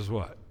forgive is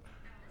what?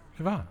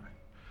 Divine.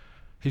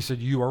 He said,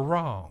 you are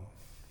wrong.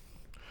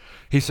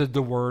 He said,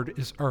 the word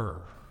is err.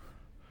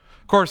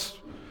 Of course,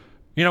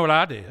 you know what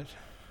I did?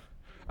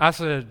 I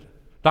said,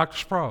 Dr.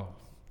 Sproul,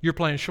 you're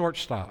playing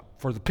shortstop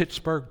for the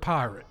Pittsburgh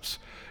Pirates,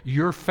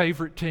 your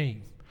favorite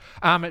team.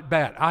 I'm at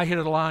bat. I hit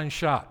a line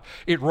shot.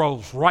 It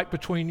rolls right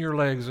between your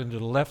legs into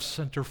the left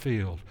center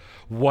field.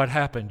 What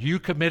happened? You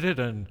committed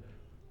an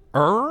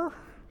error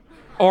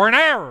or an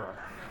error?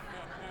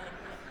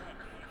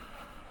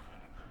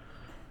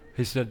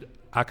 He said,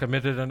 I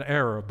committed an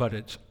error, but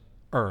it's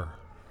err.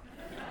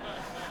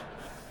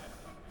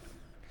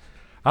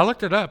 I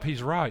looked it up.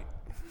 He's right.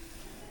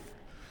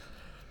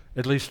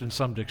 At least in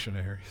some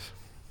dictionaries.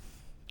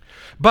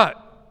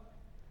 But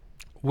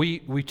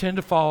we tend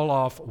to fall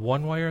off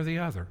one way or the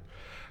other.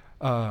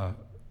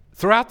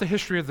 Throughout the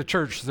history of the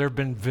church, there have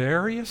been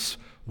various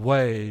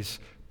ways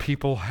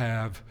people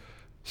have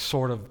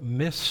sort of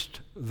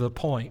missed the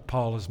point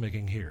Paul is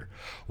making here.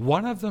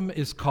 One of them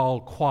is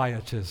called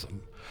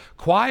quietism.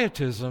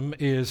 Quietism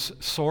is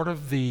sort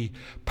of the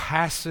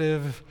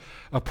passive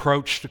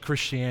approach to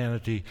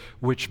Christianity,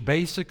 which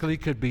basically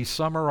could be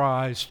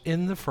summarized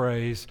in the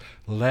phrase,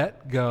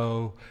 let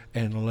go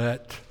and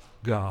let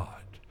God.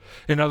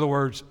 In other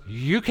words,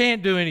 you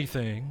can't do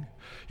anything.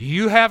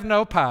 You have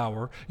no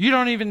power. You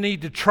don't even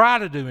need to try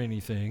to do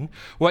anything.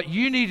 What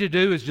you need to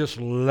do is just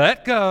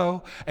let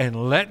go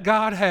and let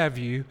God have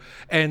you.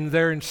 And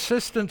their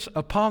insistence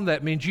upon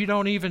that means you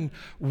don't even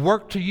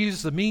work to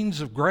use the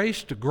means of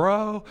grace to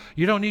grow.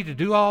 You don't need to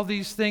do all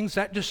these things.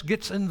 That just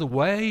gets in the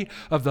way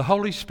of the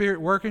Holy Spirit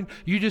working.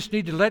 You just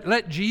need to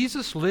let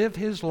Jesus live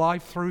His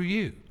life through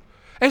you.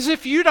 As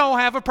if you don't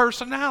have a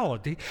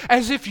personality,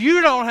 as if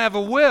you don't have a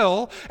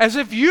will, as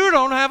if you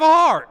don't have a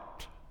heart.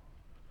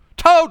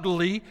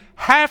 Totally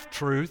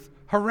half-truth,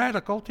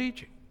 heretical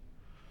teaching.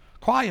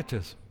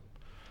 Quietism.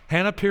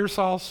 Hannah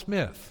Pearsall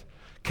Smith,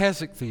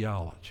 Keswick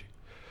theology.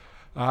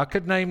 I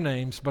could name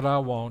names, but I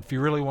won't. If you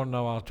really want to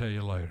know, I'll tell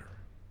you later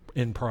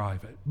in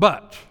private.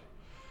 But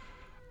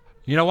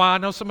you know why I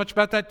know so much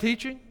about that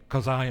teaching?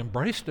 Because I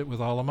embraced it with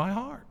all of my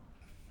heart.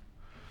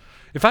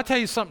 If I tell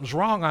you something's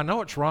wrong, I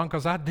know it's wrong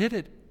because I did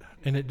it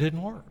and it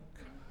didn't work.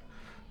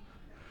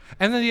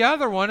 And then the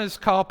other one is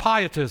called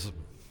pietism.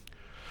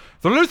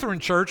 The Lutheran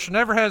Church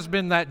never has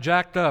been that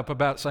jacked up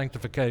about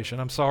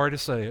sanctification. I'm sorry to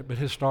say it, but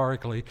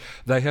historically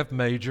they have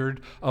majored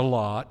a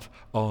lot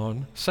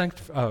on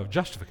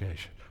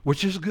justification,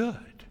 which is good.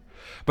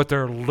 But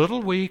they're a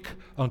little weak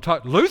on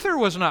Luther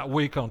was not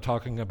weak on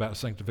talking about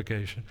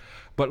sanctification,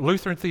 but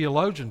Lutheran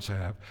theologians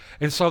have.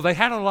 And so they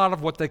had a lot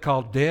of what they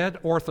call dead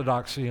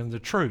orthodoxy in the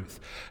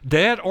truth.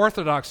 Dead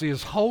orthodoxy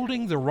is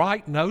holding the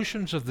right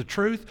notions of the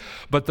truth,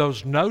 but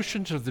those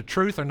notions of the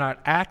truth are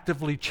not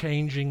actively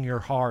changing your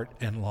heart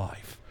and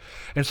life.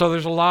 And so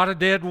there's a lot of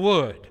dead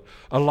wood.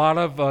 A lot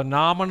of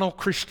nominal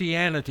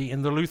Christianity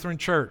in the Lutheran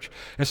Church.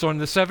 And so in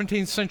the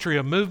 17th century,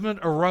 a movement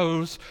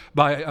arose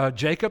by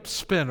Jacob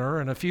Spinner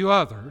and a few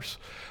others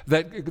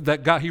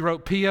he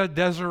wrote Pia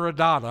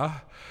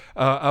Desiderata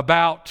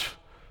about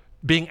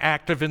being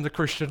active in the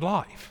Christian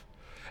life.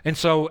 And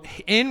so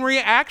in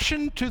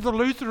reaction to the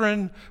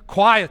Lutheran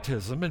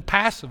quietism and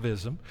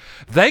passivism,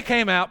 they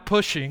came out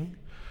pushing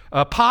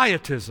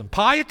pietism.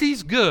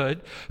 Piety's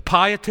good,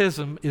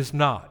 pietism is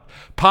not.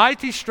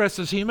 Piety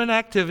stresses human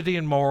activity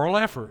and moral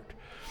effort.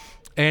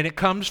 And it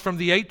comes from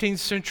the 18th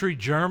century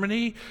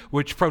Germany,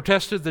 which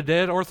protested the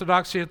dead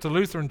orthodoxy at the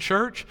Lutheran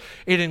Church.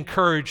 It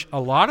encouraged a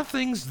lot of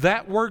things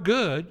that were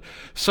good,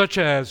 such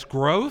as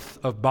growth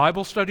of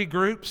Bible study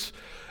groups,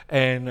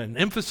 and an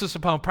emphasis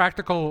upon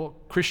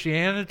practical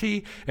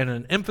Christianity, and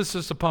an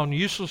emphasis upon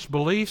useless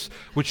beliefs,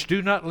 which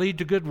do not lead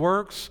to good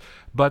works.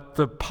 But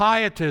the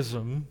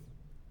pietism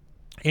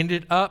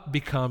ended up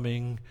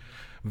becoming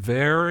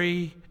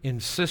very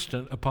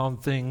insistent upon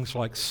things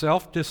like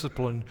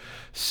self-discipline,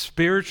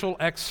 spiritual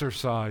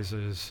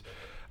exercises,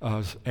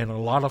 and a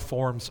lot of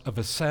forms of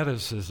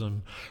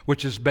asceticism,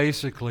 which is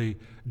basically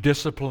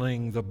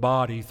disciplining the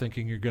body,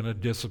 thinking you're going to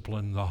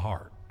discipline the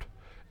heart.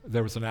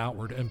 There was an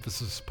outward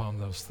emphasis upon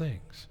those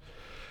things.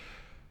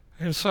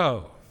 And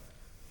so,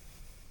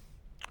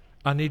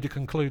 I need to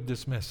conclude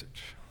this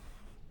message.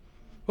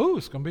 Ooh,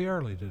 it's going to be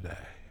early today.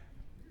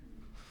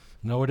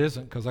 No, it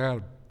isn't, because I got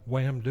a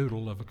wham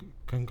doodle of a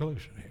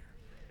conclusion here.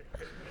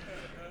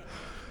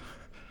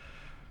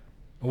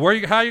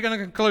 How are you going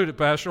to conclude it,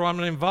 Pastor? Well, I'm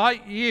going to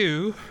invite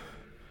you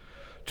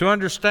to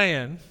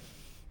understand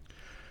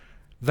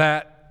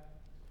that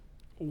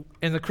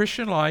in the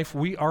Christian life,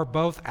 we are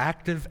both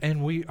active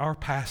and we are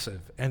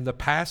passive. And the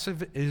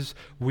passive is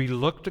we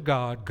look to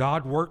God,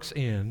 God works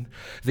in.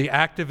 The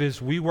active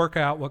is we work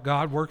out what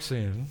God works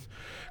in.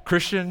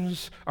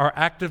 Christians are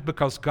active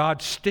because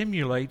God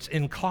stimulates,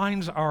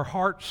 inclines our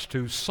hearts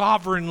to,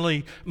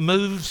 sovereignly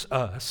moves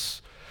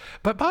us.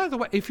 But by the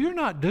way, if you're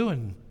not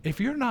doing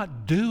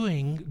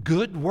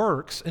good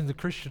works in the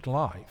Christian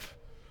life,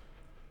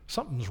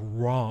 something's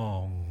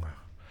wrong.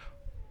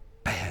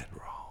 Bad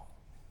wrong.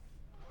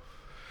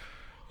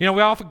 You know,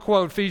 we often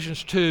quote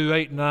Ephesians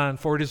 2:8-9,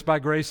 for it is by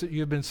grace that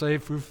you have been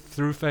saved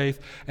through faith,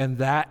 and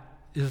that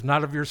is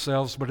not of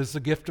yourselves, but is the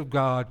gift of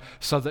God,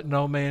 so that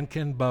no man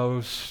can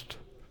boast.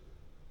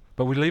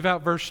 But we leave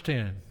out verse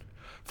 10.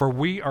 For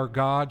we are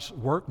God's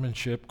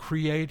workmanship,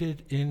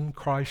 created in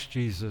Christ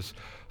Jesus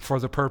for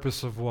the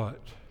purpose of what?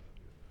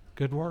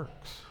 Good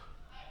works.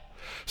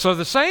 So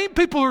the same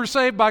people who are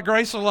saved by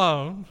grace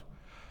alone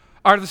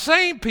are the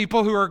same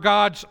people who are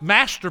God's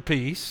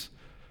masterpiece.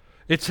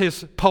 It's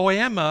His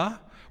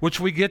poema, which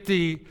we get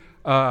the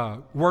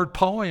word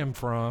poem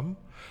from.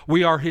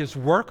 We are His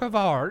work of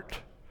art,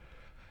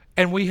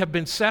 and we have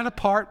been set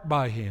apart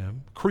by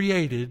Him,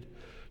 created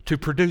to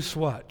produce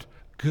what?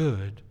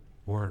 Good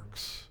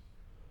works.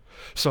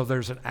 So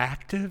there's an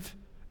active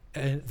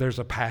and there's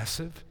a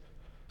passive,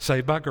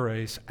 saved by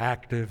grace,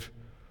 active,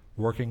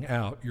 working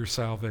out your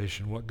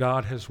salvation. What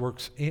God has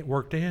worked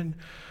in,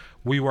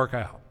 we work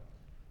out.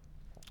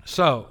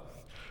 So,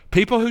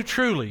 people who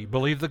truly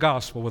believe the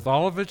gospel with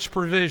all of its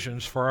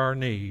provisions for our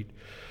need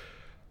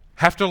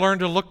have to learn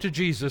to look to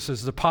Jesus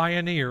as the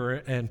pioneer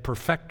and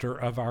perfecter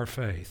of our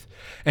faith,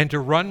 and to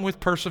run with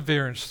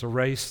perseverance the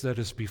race that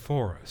is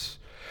before us.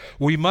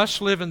 We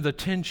must live in the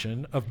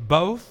tension of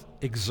both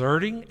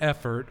exerting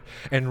effort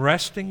and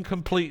resting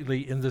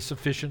completely in the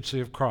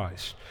sufficiency of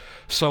Christ.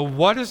 So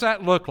what does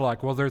that look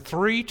like? Well, there are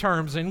three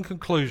terms in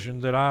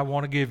conclusion that I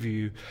want to give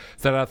you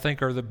that I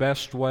think are the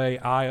best way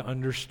I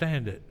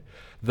understand it.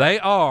 They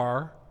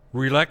are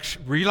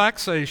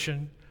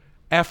relaxation,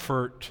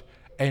 effort,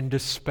 and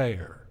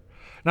despair.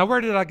 Now,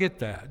 where did I get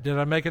that? Did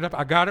I make it up?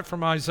 I got it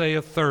from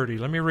Isaiah 30.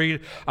 Let me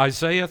read.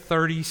 Isaiah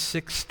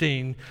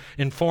 30:16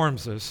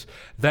 informs us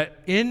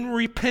that in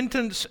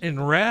repentance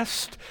and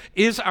rest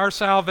is our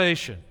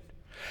salvation,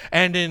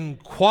 and in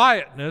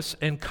quietness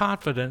and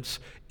confidence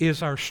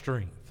is our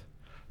strength.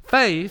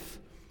 Faith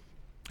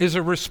is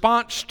a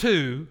response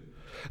to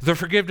the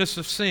forgiveness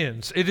of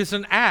sins. It is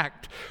an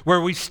act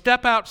where we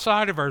step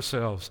outside of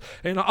ourselves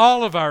in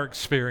all of our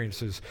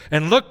experiences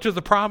and look to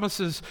the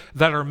promises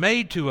that are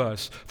made to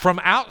us from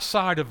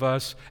outside of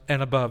us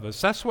and above us.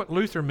 That's what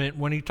Luther meant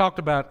when he talked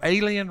about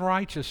alien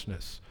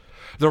righteousness.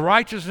 The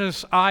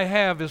righteousness I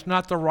have is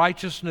not the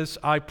righteousness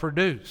I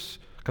produce,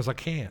 because I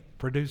can't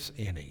produce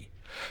any.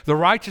 The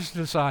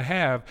righteousness I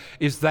have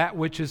is that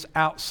which is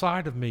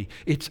outside of me.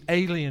 It's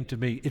alien to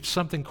me. It's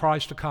something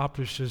Christ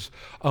accomplishes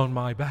on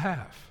my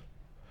behalf.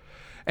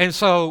 And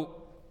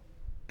so,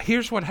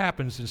 here's what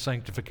happens in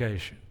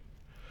sanctification.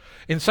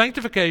 In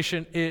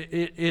sanctification,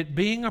 it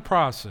being a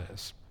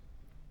process,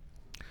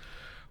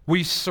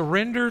 we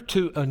surrender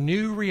to a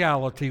new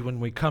reality when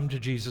we come to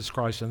Jesus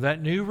Christ. And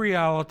that new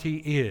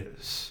reality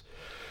is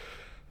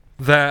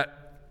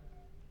that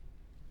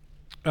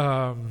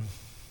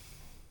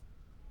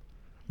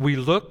we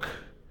look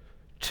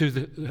to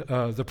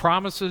the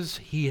promises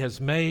He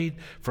has made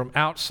from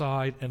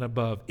outside and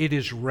above. It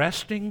is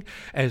resting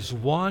as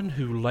one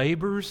who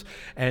labors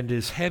and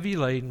is heavy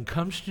laden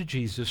comes to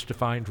Jesus to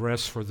find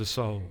rest for the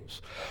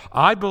souls.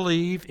 I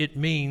believe it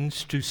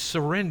means to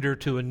surrender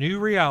to a new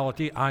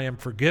reality. I am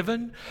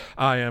forgiven.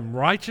 I am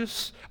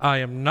righteous. I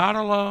am not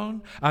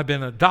alone. I've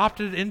been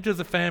adopted into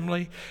the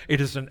family.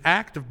 It is an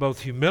act of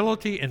both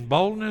humility and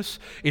boldness.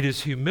 It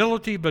is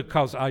humility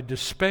because I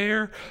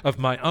despair of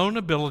my own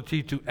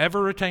ability to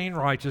ever attain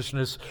righteousness.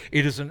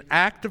 It is an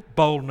act of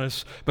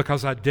boldness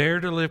because I dare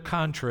to live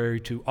contrary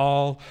to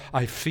all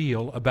I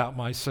feel about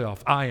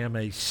myself. I am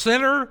a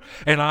sinner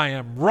and I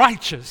am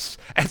righteous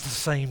at the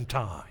same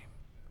time.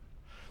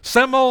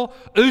 Simul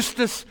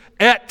justus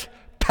et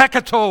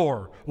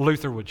peccator,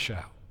 Luther would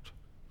shout.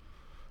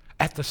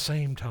 At the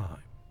same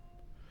time.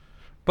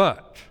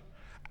 But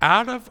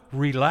out of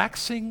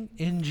relaxing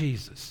in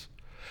Jesus,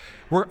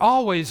 We're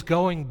always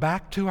going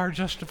back to our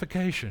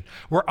justification.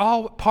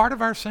 Part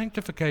of our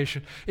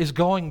sanctification is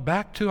going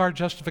back to our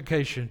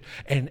justification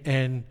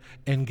and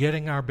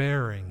getting our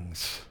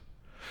bearings.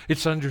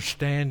 It's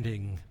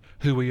understanding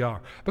who we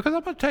are. Because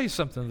I'm going to tell you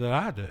something that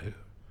I do.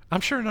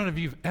 I'm sure none of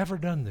you have ever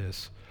done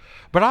this.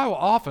 But I will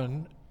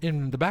often,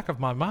 in the back of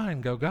my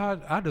mind, go,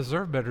 God, I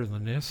deserve better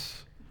than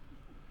this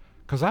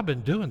because I've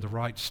been doing the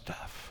right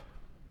stuff.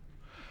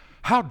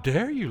 How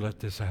dare you let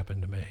this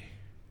happen to me?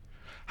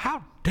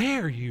 How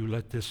dare you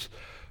let this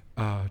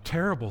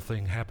terrible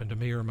thing happen to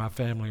me or my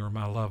family or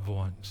my loved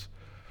ones?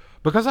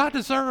 Because I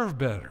deserve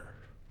better.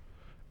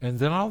 And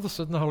then all of a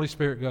sudden the Holy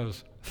Spirit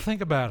goes,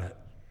 think about it,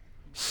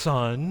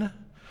 son,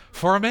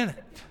 for a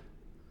minute.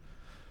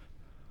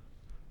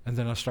 And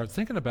then I start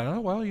thinking about it. Oh,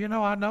 well,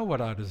 I know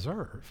what I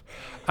deserve.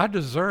 I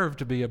deserve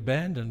to be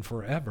abandoned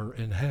forever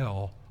in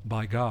hell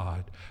by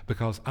God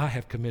because I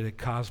have committed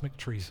cosmic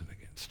treason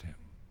against him.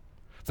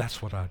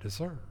 That's what I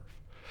deserve.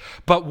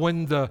 But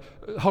when the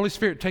Holy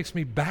Spirit takes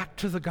me back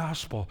to the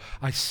gospel,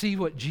 I see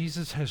what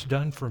Jesus has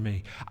done for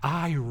me.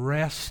 I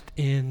rest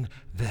in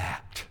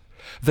that.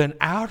 Then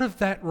out of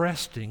that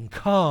resting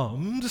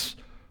comes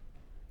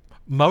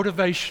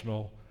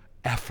motivational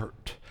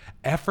effort.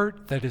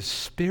 Effort that is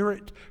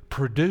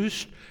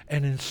Spirit-produced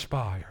and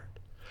inspired.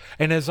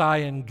 And as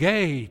I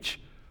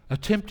engage,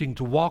 attempting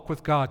to walk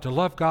with God, to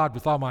love God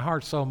with all my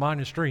heart, soul,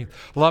 mind, and strength,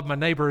 love my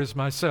neighbor as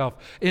myself,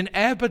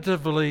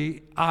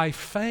 inevitably I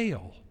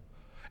fail.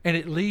 And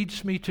it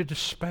leads me to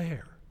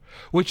despair,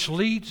 which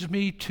leads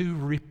me to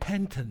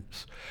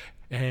repentance.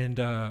 And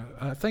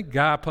I think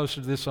Guy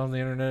posted this on the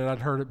internet. I'd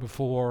heard it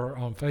before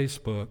on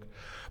Facebook.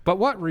 But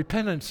what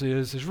repentance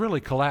is really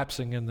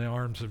collapsing in the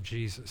arms of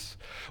Jesus.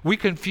 We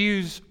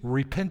confuse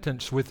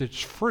repentance with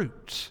its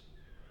fruits.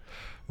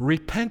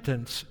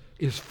 Repentance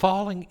is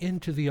falling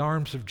into the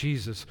arms of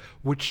Jesus,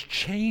 which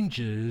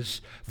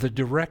changes the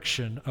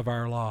direction of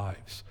our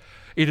lives.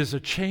 It is a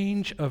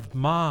change of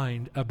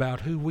mind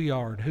about who we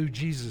are and who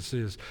Jesus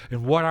is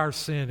and what our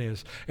sin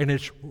is. And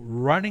it's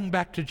running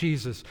back to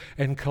Jesus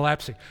and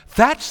collapsing.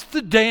 That's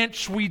the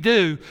dance we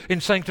do in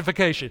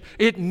sanctification.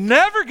 It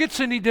never gets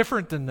any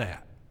different than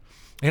that.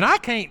 And I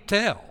can't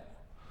tell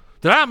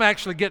that I'm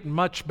actually getting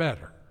much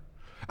better.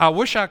 I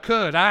wish I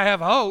could. I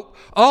have hope,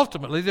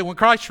 ultimately, that when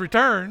Christ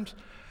returns,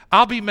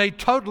 I'll be made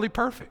totally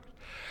perfect.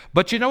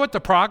 But you know what the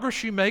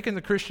progress you make in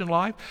the Christian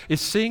life is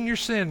seeing your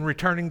sin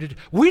returning to.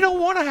 We don't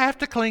want to have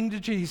to cling to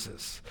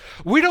Jesus.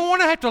 We don't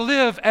want to have to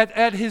live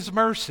at his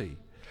mercy.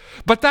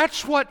 But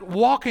that's what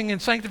walking in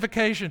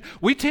sanctification,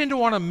 we tend to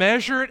want to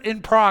measure it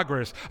in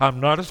progress. I'm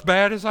not as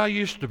bad as I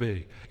used to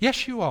be.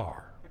 Yes, you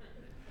are.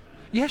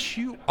 Yes,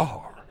 you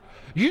are.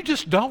 You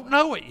just don't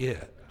know it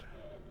yet.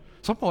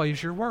 Some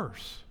ways you're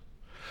worse.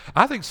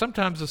 I think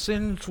sometimes the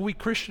sins we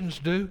Christians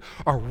do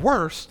are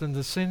worse than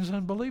the sins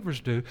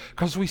unbelievers do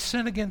because we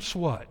sin against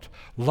what?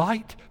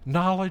 Light,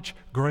 knowledge,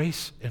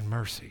 grace, and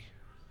mercy.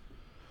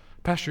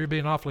 Pastor, you're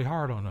being awfully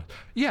hard on us.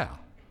 Yeah,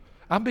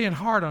 I'm being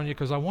hard on you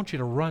because I want you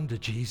to run to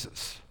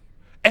Jesus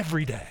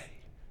every day.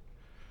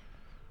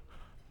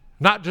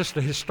 Not just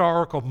a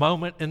historical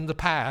moment in the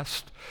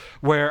past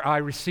where I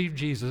received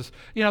Jesus.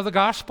 You know, the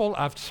gospel,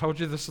 I've told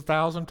you this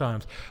 1,000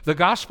 times, the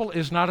gospel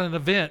is not an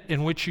event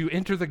in which you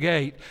enter the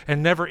gate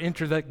and never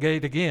enter that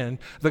gate again.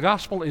 The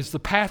gospel is the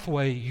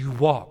pathway you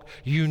walk.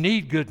 You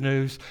need good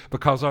news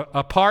because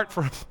apart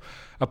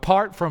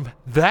from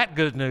that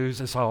good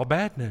news, it's all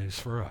bad news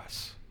for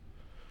us.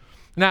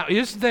 Now,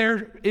 is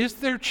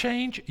there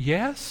change?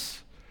 Yes.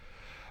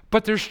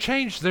 But there's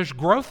change, there's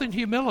growth in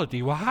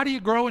humility. Well, how do you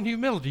grow in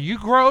humility? You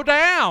grow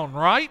down,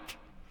 right?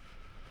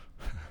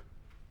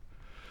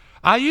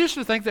 I used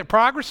to think that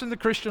progress in the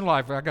Christian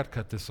life, I got to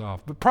cut this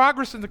off, but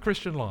progress in the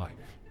Christian life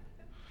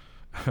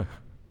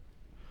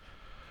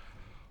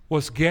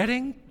was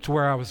getting to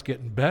where I was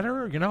getting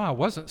better. I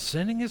wasn't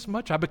sinning as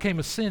much. I became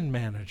a sin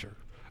manager.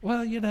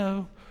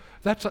 Well,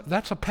 that's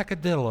a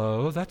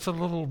peccadillo. That's a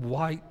little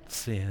white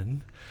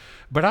sin.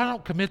 But I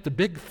don't commit the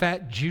big,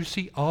 fat,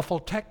 juicy, awful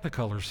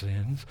technicolor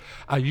sins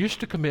I used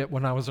to commit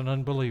when I was an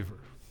unbeliever.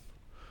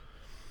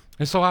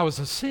 And so I was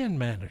a sin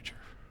manager,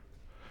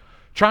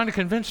 trying to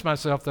convince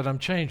myself that I'm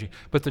changing.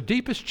 But the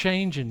deepest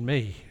change in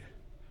me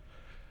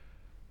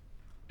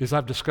is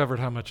I've discovered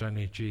how much I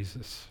need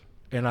Jesus.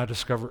 And I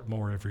discover it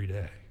more every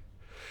day.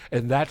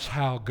 And that's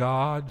how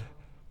God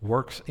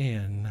works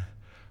in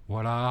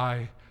what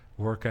I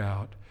work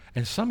out.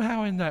 And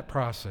somehow in that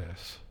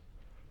process,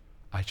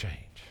 I change.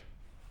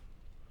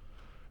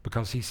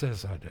 Because he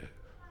says I do.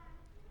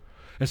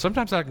 And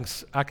sometimes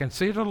I can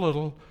see it a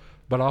little,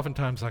 but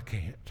oftentimes I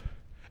can't.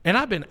 And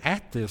I've been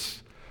at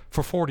this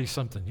for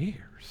 40-something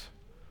years.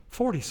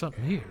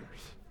 40-something years.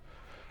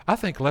 I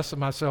think less of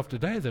myself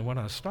today than when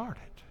I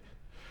started.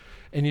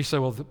 And you say,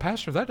 well,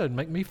 Pastor, that doesn't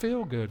make me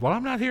feel good. Well,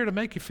 I'm not here to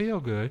make you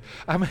feel good.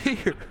 I'm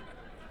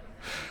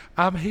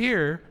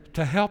here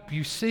to help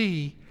you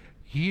see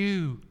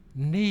you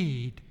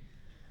need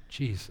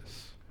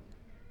Jesus.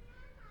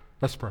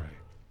 Let's pray.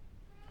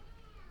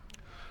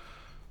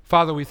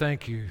 Father, we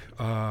thank you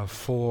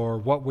for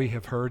what we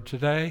have heard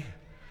today.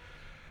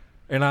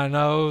 And I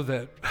know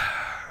that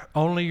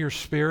only your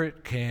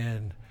Spirit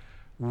can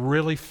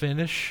really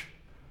finish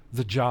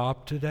the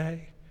job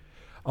today.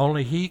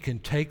 Only He can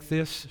take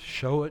this,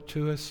 show it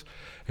to us,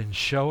 and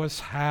show us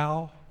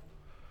how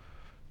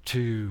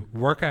to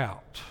work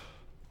out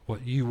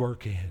what you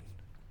work in.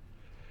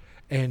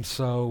 And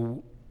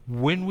so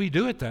when we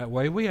do it that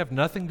way, we have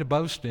nothing to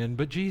boast in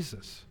but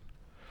Jesus.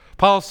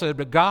 Paul said,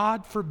 but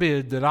God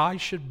forbid that I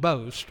should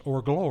boast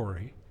or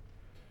glory,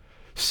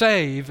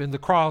 save in the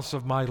cross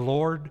of my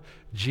Lord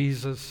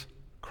Jesus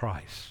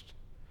Christ.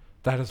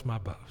 That is my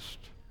boast.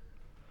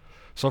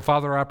 So,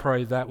 Father, I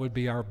pray that would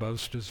be our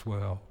boast as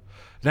well.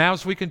 Now,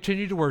 as we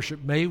continue to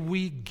worship, may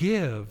we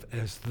give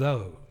as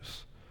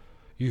those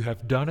you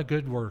have done a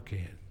good work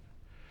in,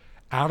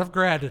 out of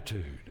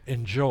gratitude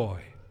and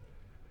joy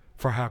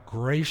for how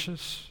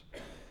gracious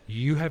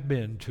you have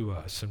been to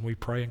us. And we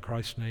pray in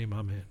Christ's name,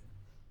 amen.